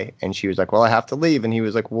away. And she was like, well, I have to leave. And he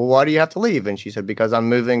was like, well, why do you have to leave? And she said, because I'm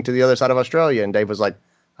moving to the other side of Australia. And Dave was like,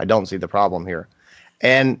 I don't see the problem here.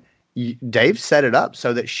 And Dave set it up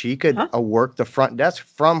so that she could work the front desk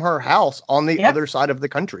from her house on the other side of the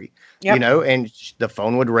country. Yep. And the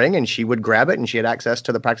phone would ring and she would grab it, and she had access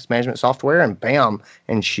to the practice management software, and bam,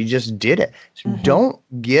 and she just did it. So don't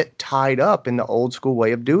get tied up in the old school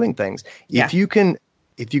way of doing things. Yeah. If you can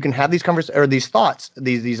have these conversations or these thoughts,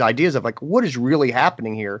 these ideas of like, what is really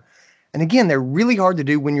happening here? And again, they're really hard to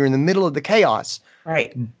do when you're in the middle of the chaos.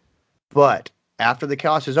 Right. But after the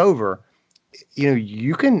chaos is over,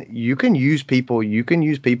 you can use people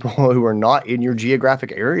who are not in your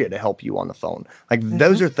geographic area to help you on the phone. Like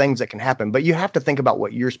those are things that can happen, but you have to think about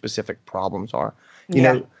what your specific problems are.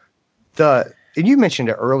 And you mentioned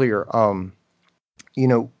it earlier,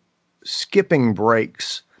 skipping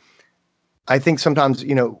breaks. I think sometimes,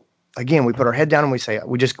 again, we put our head down and we say,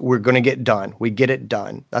 we're going to get done. We get it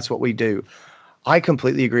done. That's what we do. I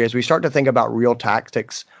completely agree. As we start to think about real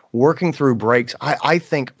tactics, working through breaks, I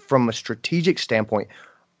think from a strategic standpoint,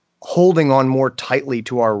 holding on more tightly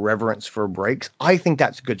to our reverence for breaks, I think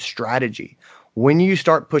that's good strategy. when you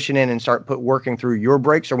start pushing in and start working through your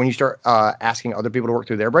breaks, or when you start asking other people to work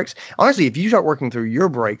through their breaks, honestly, if you start working through your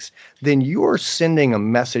breaks, then you're sending a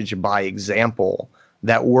message by example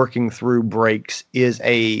that working through breaks is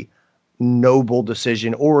a noble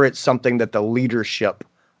decision, or it's something that the leadership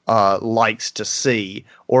likes to see,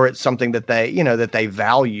 or it's something that that they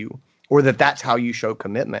value, or that's how you show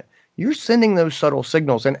commitment. You're sending those subtle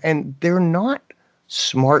signals, and they're not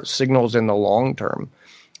smart signals in the long term.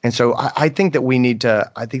 And so I think that we need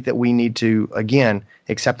to, again,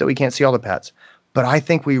 accept that we can't see all the pets, but I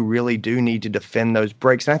think we really do need to defend those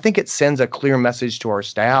breaks. And I think it sends a clear message to our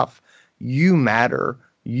staff. You matter.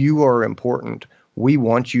 You are important. We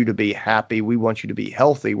want you to be happy. We want you to be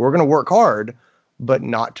healthy. We're going to work hard, but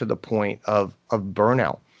not to the point of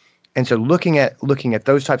burnout. And so looking at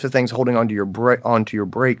those types of things, holding onto your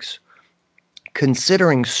breaks,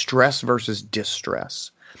 considering stress versus distress.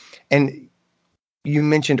 And you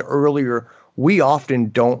mentioned earlier, we often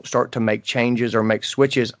don't start to make changes or make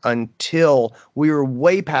switches until we are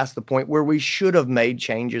way past the point where we should have made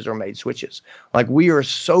changes or made switches. Like, we are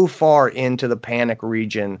so far into the panic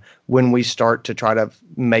region when we start to try to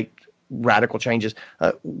make radical changes.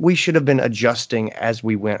 We should have been adjusting as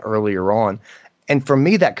we went earlier on. And for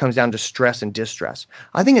me, that comes down to stress and distress.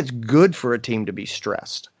 I think it's good for a team to be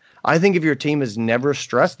stressed. I think if your team is never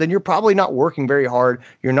stressed, then you're probably not working very hard.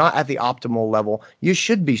 You're not at the optimal level. You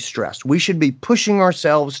should be stressed. We should be pushing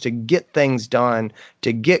ourselves to get things done,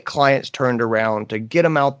 to get clients turned around, to get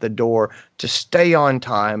them out the door, to stay on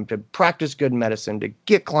time, to practice good medicine, to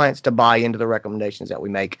get clients to buy into the recommendations that we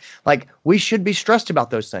make. Like, we should be stressed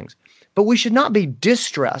about those things. But we should not be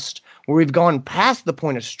distressed, where we've gone past the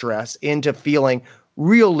point of stress into feeling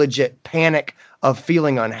real legit panic, of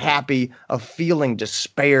feeling unhappy, of feeling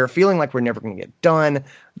despair, feeling like we're never going to get done.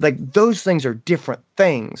 Like, those things are different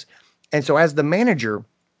things. And so as the manager,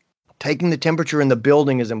 taking the temperature in the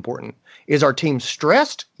building is important. Is our team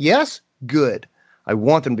stressed? Yes. Good. I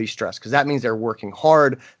want them to be stressed, because that means they're working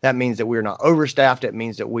hard. That means that we're not overstaffed. It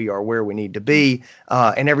means that we are where we need to be,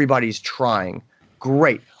 and everybody's trying.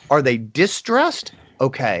 Great. Are they distressed?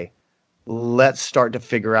 Okay. Let's start to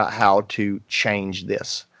figure out how to change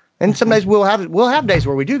this. And some days we'll have days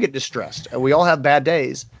where we do get distressed. We all have bad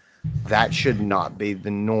days. That should not be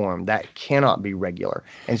the norm. That cannot be regular.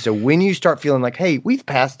 And so when you start feeling like, hey, we've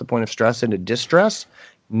passed the point of stress into distress,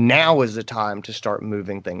 now is the time to start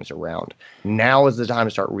moving things around. Now is the time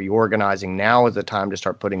to start reorganizing. Now is the time to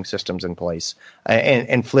start putting systems in place,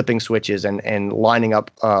 and flipping switches, and lining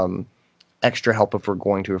up extra help if we're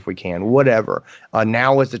going to, if we can, whatever.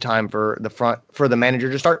 Now is the time for the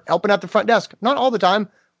manager to start helping out the front desk. Not all the time,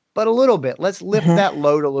 but a little bit. Let's lift that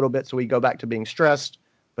load a little bit, so we go back to being stressed,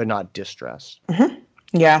 but not distressed.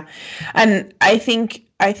 Yeah. And I think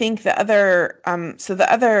the other, so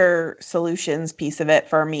the other solutions piece of it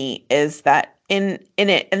for me is that in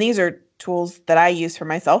it, and these are tools that I use for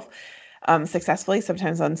myself, successfully,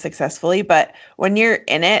 sometimes unsuccessfully, but when you're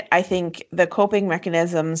in it, I think the coping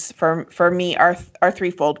mechanisms for me are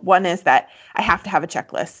threefold. One is that I have to have a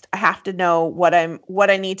checklist. I have to know what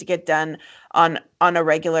I need to get done on a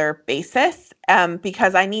regular basis,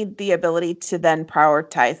 because I need the ability to then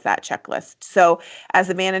prioritize that checklist. So as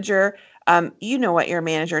a manager, you know what your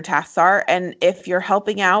manager tasks are, and if you're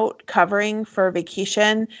helping out covering for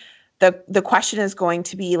vacation, the question is going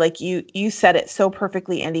to be, like you said it so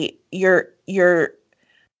perfectly, Andy. You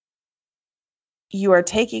are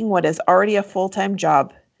taking what is already a full-time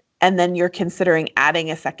job, and then you're considering adding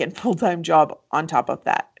a second full-time job on top of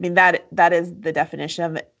that. I mean, that is the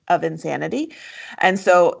definition of insanity. And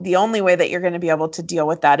so the only way that you're going to be able to deal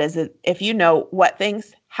with that is if you know what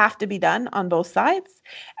things have to be done on both sides,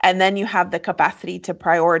 and then you have the capacity to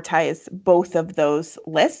prioritize both of those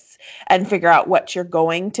lists and figure out what you're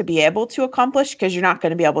going to be able to accomplish, because you're not going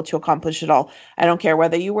to be able to accomplish it all. I don't care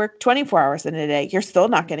whether you work 24 hours in a day, you're still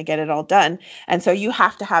not going to get it all done. And so you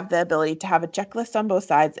have to have the ability to have a checklist on both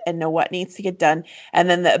sides and know what needs to get done, and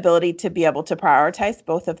then the ability to be able to prioritize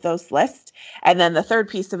both of those lists. And then the third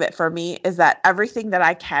piece of it for me is that everything that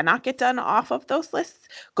I cannot get done off of those lists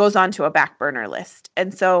goes onto a back burner list.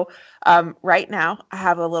 And so right now I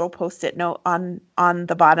have a little Post-it note on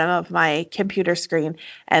the bottom of my computer screen,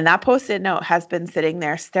 and that Post-it note has been sitting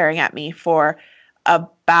there staring at me for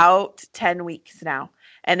about 10 weeks now,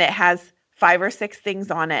 and it has 5 or 6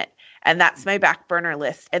 things on it, and that's my back burner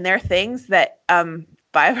list. And they're things that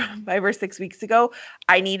five or 6 weeks ago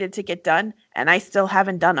I needed to get done, and I still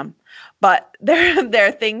haven't done them. But there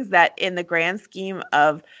are things that, in the grand scheme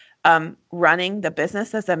of running the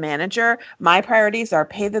business as a manager, my priorities are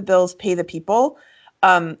pay the bills, pay the people.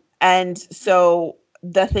 And so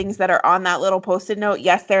the things that are on that little Post-it note,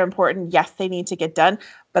 yes, they're important. Yes, they need to get done,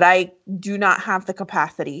 but I do not have the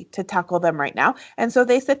capacity to tackle them right now. And so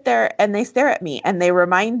they sit there and they stare at me and they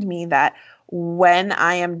remind me that when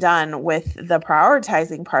I am done with the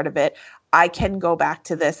prioritizing part of it, I can go back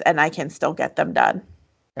to this and I can still get them done.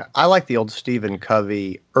 I like the old Stephen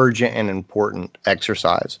Covey urgent and important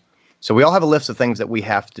exercise. So we all have a list of things that we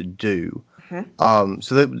have to do. So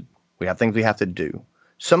that we have things we have to do.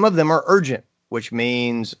 Some of them are urgent, which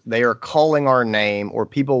means they are calling our name or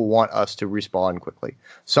people want us to respond quickly.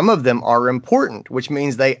 Some of them are important, which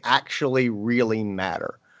means they actually really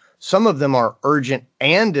matter. Some of them are urgent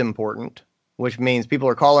and important, which means people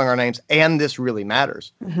are calling our names and this really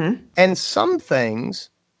matters. And some things,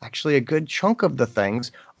 actually a good chunk of the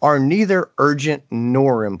things, are neither urgent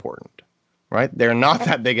nor important, right? They're not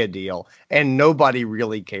that big a deal and nobody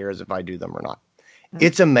really cares if I do them or not.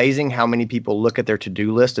 It's amazing how many people look at their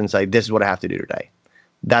to-do list and say, this is what I have to do today.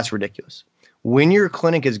 That's ridiculous. When your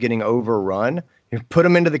clinic is getting overrun, you put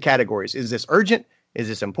them into the categories. Is this urgent? Is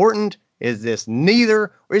this important? Is this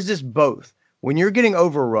neither? Or is this both? When you're getting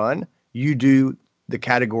overrun, you do the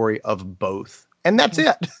category of both. And that's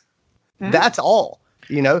it. That's all.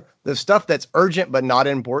 You know, the stuff that's urgent but not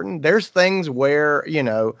important, there's things where, you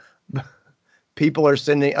know, people are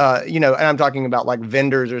sending, you know, and I'm talking about like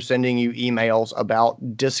vendors are sending you emails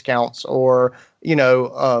about discounts or, you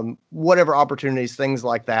know, whatever opportunities, things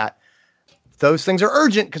like that. Those things are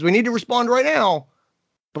urgent because we need to respond right now,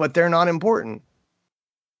 but they're not important.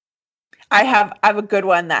 I have a good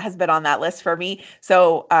one that has been on that list for me.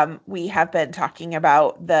 So we have been talking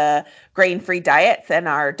about the grain-free diets, and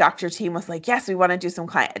our doctor team was like, yes, we want to do some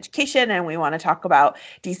client education and we want to talk about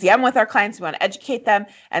DCM with our clients. We want to educate them.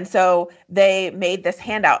 And so they made this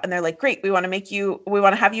handout and they're like, great, we want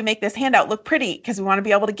to have you make this handout look pretty because we want to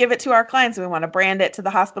be able to give it to our clients and we want to brand it to the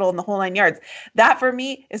hospital and the whole 9 yards. That for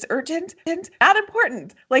me is urgent and not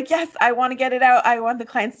important. Like, yes, I want to get it out. I want the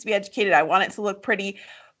clients to be educated. I want it to look pretty,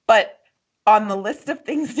 but on the list of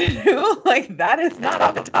things to do, like that is not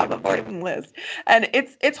on the top of the important list. And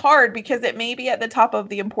it's hard because it may be at the top of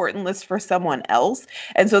the important list for someone else.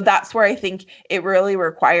 And so that's where I think it really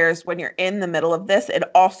requires, when you're in the middle of this, it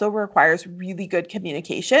also requires really good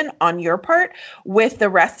communication on your part with the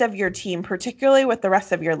rest of your team, particularly with the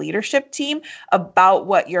rest of your leadership team, about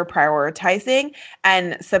what you're prioritizing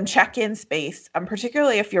and some check-in space,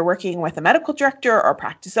 particularly if you're working with a medical director or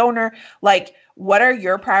practice owner, like, what are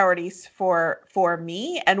your priorities for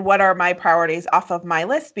me and what are my priorities off of my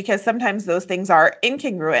list? Because sometimes those things are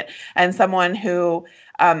incongruent, and someone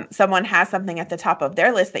has something at the top of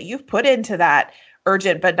their list that you've put into that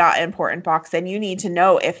urgent but not important box, and you need to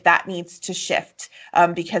know if that needs to shift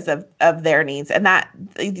because of their needs. And that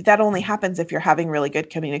only happens if you're having really good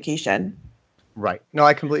communication. Right. No,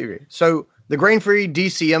 I completely agree. So the grain-free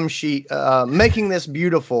DCM sheet, making this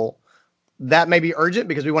beautiful, that may be urgent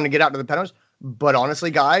because we want to get out to the pet owners. But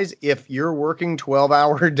honestly, guys, if you're working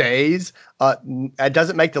 12-hour days, that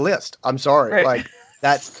doesn't make the list. I'm sorry. Right. Like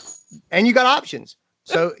that's, and you got options.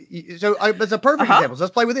 So it's a perfect example. So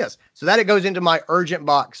let's play with this. So that it goes into my urgent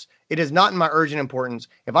box. It is not in my urgent importance.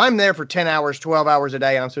 If I'm there for 10 hours, 12 hours a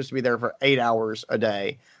day, and I'm supposed to be there for 8 hours a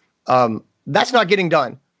day, that's not getting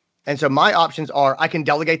done. And so my options are I can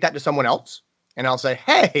delegate that to someone else. And I'll say,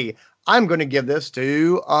 hey, I'm going to give this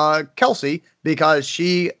to Kelsey because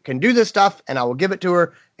she can do this stuff and I will give it to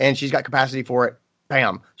her and she's got capacity for it.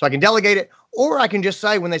 Bam. So I can delegate it, or I can just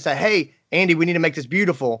say when they say, hey, Andy, we need to make this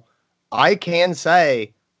beautiful. I can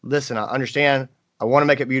say, listen, I understand. I want to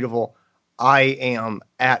make it beautiful. I am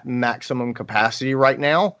at maximum capacity right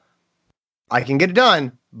now. I can get it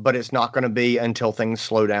done, but it's not going to be until things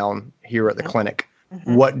slow down here at the clinic.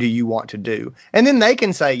 What do you want to do? And then they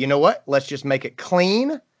can say, you know what? Let's just make it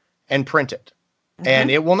clean and print it. And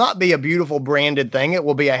it will not be a beautiful branded thing. It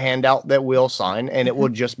will be a handout that we'll sign, and it will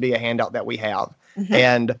just be a handout that we have.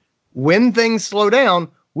 And when things slow down,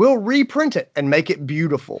 we'll reprint it and make it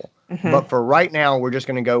beautiful. But for right now, we're just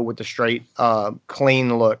going to go with the straight,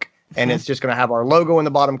 clean look. And it's just going to have our logo in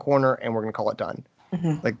the bottom corner, and we're going to call it done.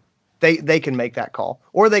 Like they can make that call,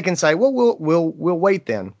 or they can say, well, we'll wait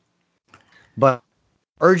then. But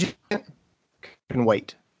urgent can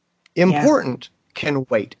wait. Important can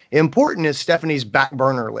wait. Important is Stephanie's back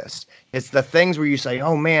burner list. It's the things where you say,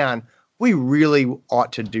 oh man, we really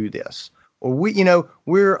ought to do this. Or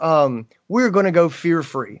we're going to go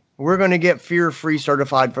fear-free. We're going to get fear-free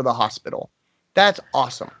certified for the hospital. That's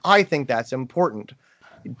awesome. I think that's important.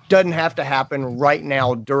 It doesn't have to happen right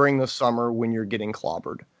now during the summer when you're getting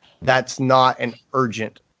clobbered. That's not an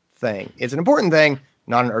urgent thing. It's an important thing,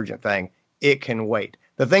 not an urgent thing. It can wait.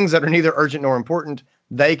 The things that are neither urgent nor important,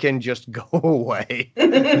 they can just go away.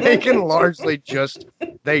 They can largely just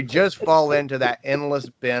fall into that endless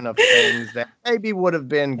bin of things that maybe would have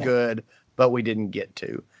been good, but we didn't get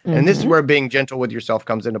to. And this is where being gentle with yourself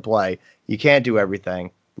comes into play. You can't do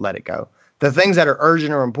everything. Let it go. The things that are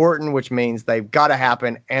urgent or important, which means they've got to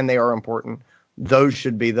happen and they are important, those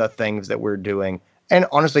should be the things that we're doing. And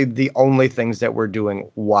honestly, the only things that we're doing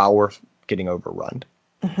while we're getting overrun.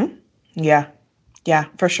 Yeah. Yeah,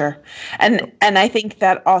 for sure. And I think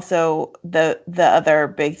that also the other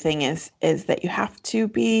big thing is that you have to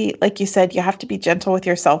be, like you said, you have to be gentle with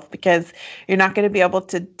yourself because you're not going to be able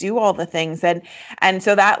to do all the things. And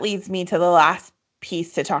so that leads me to the last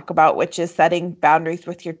piece to talk about, which is setting boundaries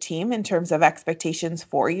with your team in terms of expectations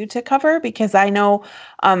for you to cover. Because I know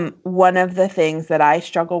one of the things that I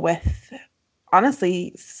struggle with,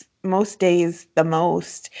 honestly, most days the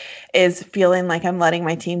most is feeling like I'm letting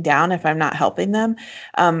my team down if I'm not helping them.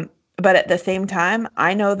 But at the same time,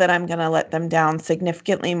 I know that I'm going to let them down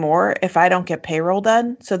significantly more if I don't get payroll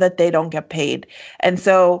done so that they don't get paid. And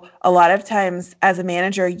so a lot of times as a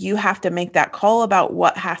manager, you have to make that call about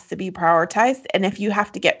what has to be prioritized. And if you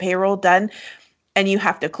have to get payroll done and you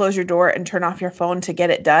have to close your door and turn off your phone to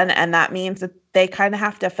get it done, and that means that they kind of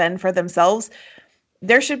have to fend for themselves,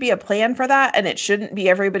 there should be a plan for that, and it shouldn't be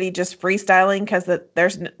everybody just freestyling because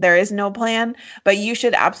there is no plan. But you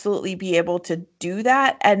should absolutely be able to do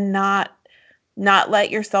that and not let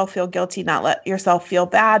yourself feel guilty, not let yourself feel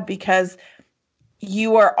bad, because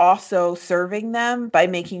you are also serving them by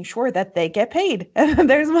making sure that they get paid and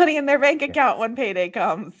there's money in their bank account when payday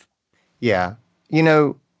comes. Yeah.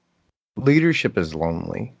 Leadership is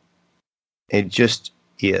lonely. It just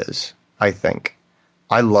is, I think.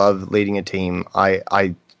 I love leading a team. I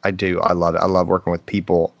do. I love it. I love working with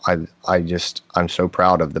people. I'm so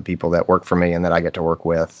proud of the people that work for me and that I get to work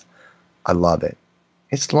with. I love it.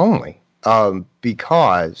 It's lonely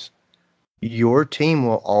because your team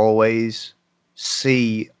will always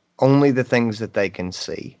see only the things that they can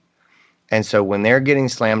see. And so when they're getting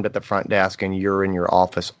slammed at the front desk and you're in your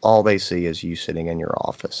office, all they see is you sitting in your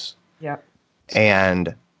office. Yeah.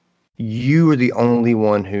 And you are the only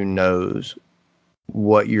one who knows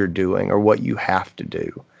what you're doing or what you have to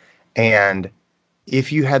do. And if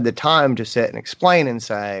you had the time to sit and explain and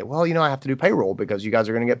say, well, I have to do payroll because you guys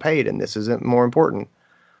are going to get paid and this isn't more important.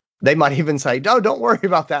 They might even say, no, don't worry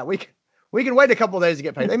about that. We can wait a couple of days to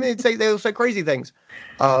get paid. They'll say crazy things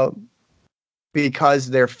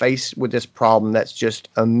because they're faced with this problem that's just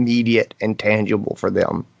immediate and tangible for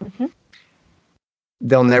them.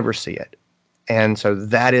 They'll never see it. And so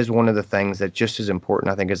that is one of the things that just as important,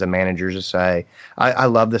 I think, as a manager to say. I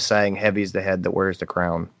love the saying, heavy is the head that wears the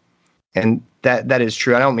crown. And that is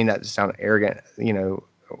true. I don't mean that to sound arrogant,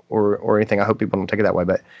 or anything. I hope people don't take it that way.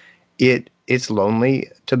 But it's lonely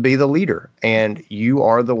to be the leader. And you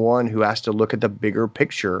are the one who has to look at the bigger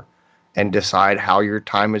picture and decide how your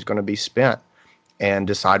time is going to be spent and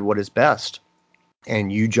decide what is best.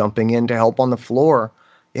 And you jumping in to help on the floor,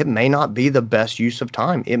 it may not be the best use of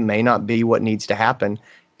time. It may not be what needs to happen.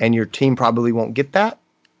 And your team probably won't get that.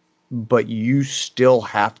 But you still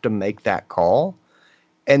have to make that call.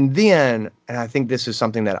 And then, and I think this is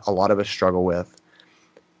something that a lot of us struggle with,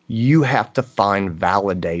 you have to find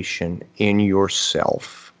validation in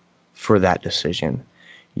yourself for that decision.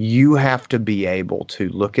 You have to be able to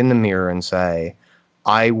look in the mirror and say,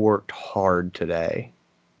 I worked hard today.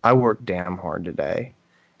 I worked damn hard today.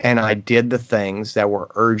 And I did the things that were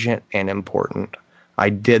urgent and important. I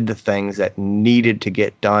did the things that needed to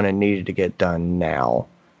get done and needed to get done now.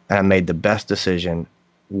 And I made the best decision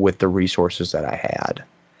with the resources that I had.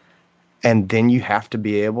 And then you have to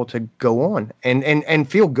be able to go on and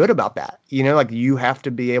feel good about that. You have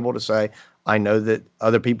to be able to say, I know that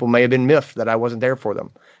other people may have been miffed that I wasn't there for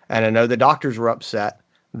them. And I know the doctors were upset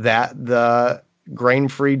that the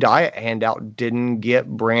grain-free diet handout didn't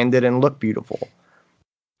get branded and look beautiful.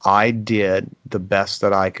 I did the best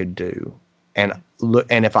that I could do. And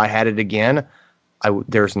if I had it again,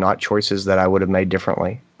 there's not choices that I would have made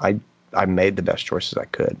differently. I made the best choices I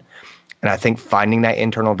could. And I think finding that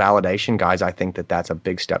internal validation, guys, I think that that's a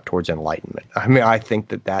big step towards enlightenment. I think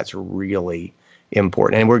that that's really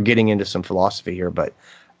important. And we're getting into some philosophy here, but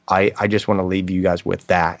I just want to leave you guys with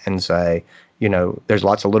that and say, there's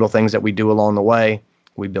lots of little things that we do along the way.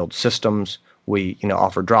 We build systems. We,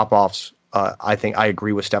 offer drop-offs. I think I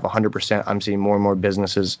agree with Steph 100%. I'm seeing more and more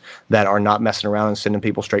businesses that are not messing around and sending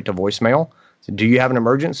people straight to voicemail. So, do you have an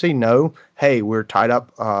emergency? No. Hey, we're tied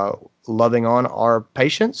up loving on our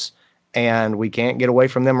patients, and we can't get away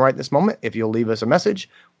from them right this moment. If you'll leave us a message,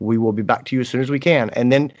 we will be back to you as soon as we can.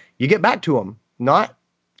 And then you get back to them, not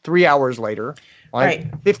 3 hours later, like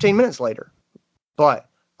right. 15 minutes later. But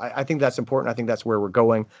I think that's important. I think that's where we're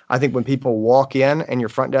going. I think when people walk in and your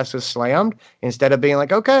front desk is slammed, instead of being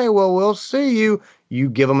like, okay, well, we'll see you, you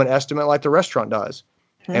give them an estimate like the restaurant does.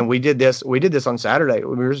 And we did this on Saturday.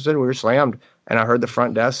 We were slammed. And I heard the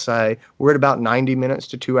front desk say, we're at about 90 minutes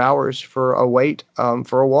to 2 hours for a wait,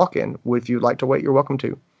 for a walk-in. If you'd like to wait, you're welcome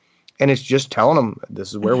to. And it's just telling them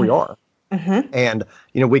this is where we are. And,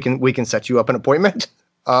 we can set you up an appointment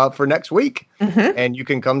for next week and you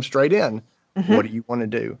can come straight in. What do you want to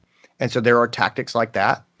do? And so there are tactics like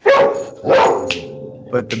that.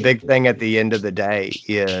 But the big thing at the end of the day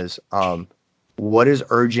is what is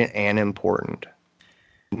urgent and important?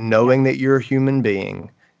 Knowing that you're a human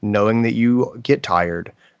being, knowing that you get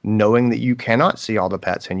tired, knowing that you cannot see all the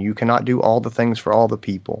pets and you cannot do all the things for all the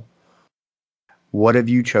people. What have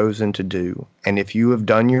you chosen to do? And if you have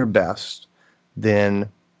done your best, then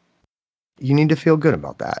you need to feel good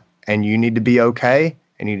about that. And you need to be okay.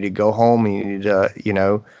 And you need to go home and you need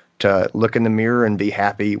to, to look in the mirror and be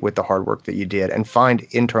happy with the hard work that you did and find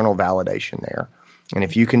internal validation there. And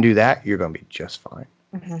if you can do that, you're going to be just fine.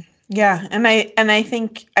 Yeah. And I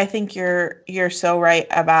think you're so right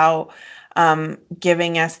about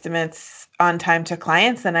giving estimates on time to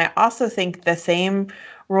clients. And I also think the same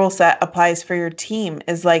rule set applies for your team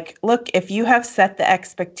is like, look, if you have set the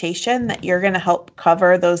expectation that you're going to help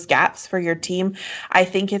cover those gaps for your team, I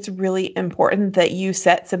think it's really important that you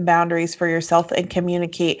set some boundaries for yourself and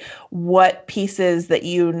communicate what pieces that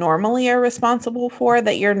you normally are responsible for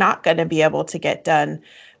that you're not going to be able to get done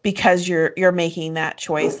because you're making that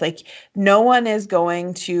choice. Like no one is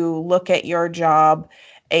going to look at your job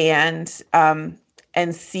and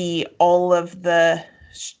see all of the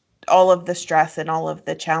stress and all of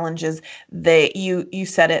the challenges. You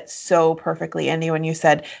said it so perfectly, Andy, when you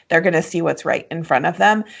said they're going to see what's right in front of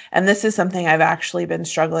them. And this is something I've actually been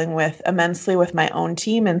struggling with immensely with my own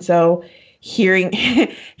team. And so hearing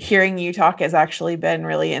you talk has actually been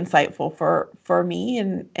really insightful for me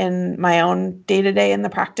in my own day-to-day in the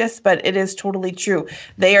practice. But it is totally true.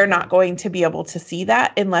 They are not going to be able to see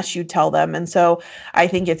that unless you tell them. And so I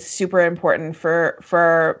think it's super important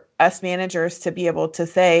for us managers to be able to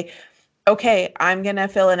say, okay, I'm going to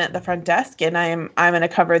fill in at the front desk and I'm going to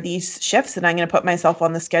cover these shifts and I'm going to put myself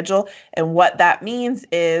on the schedule. And what that means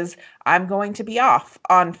is I'm going to be off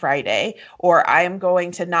on Friday, or I'm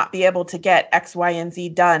going to not be able to get X, Y, and Z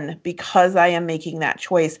done because I am making that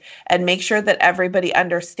choice. And make sure that everybody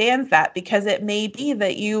understands that, because it may be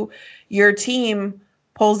that your team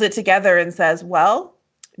pulls it together and says, well,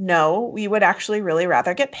 no, we would actually really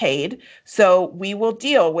rather get paid. So we will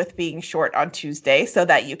deal with being short on Tuesday so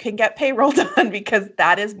that you can get payroll done, because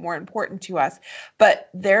that is more important to us. But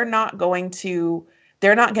they're not going to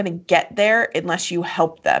get there unless you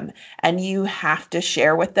help them. And you have to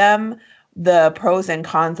share with them the pros and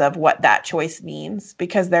cons of what that choice means,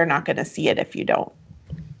 because they're not going to see it if you don't.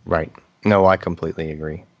 Right. No, I completely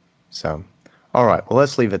agree. So, all right. Well,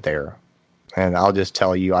 let's leave it there. And I'll just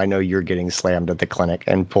tell you, I know you're getting slammed at the clinic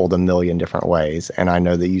and pulled a million different ways. And I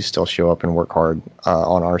know that you still show up and work hard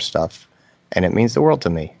on our stuff. And it means the world to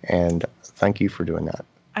me. And thank you for doing that.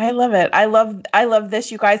 I love it. I love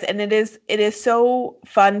this, you guys. And it is so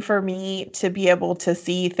fun for me to be able to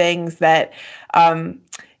see things that, I'm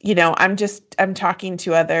talking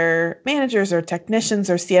to other managers or technicians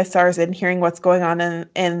or CSRs and hearing what's going on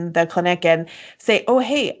in the clinic and say, oh,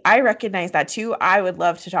 hey, I recognize that too. I would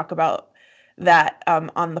love to talk about that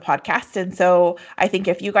on the podcast. And so I think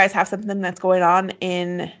if you guys have something that's going on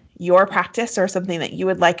in your practice or something that you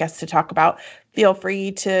would like us to talk about, feel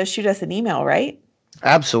free to shoot us an email, right?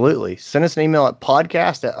 Absolutely. Send us an email at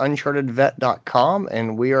podcast@unchartedvet.com,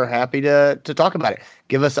 and we are happy to talk about it.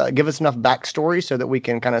 Give us enough backstory so that we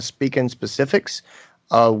can kind of speak in specifics.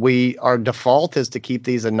 Our default is to keep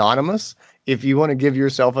these anonymous. If you want to give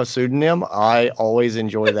yourself a pseudonym, I always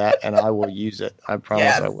enjoy that, and I will use it. I promise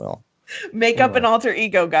yes. I will. Make up an alter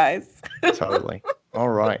ego, guys. Totally. All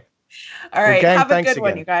right. All right. Well, gang, have a good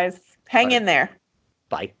one, you guys. Hang in there.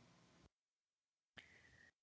 Bye.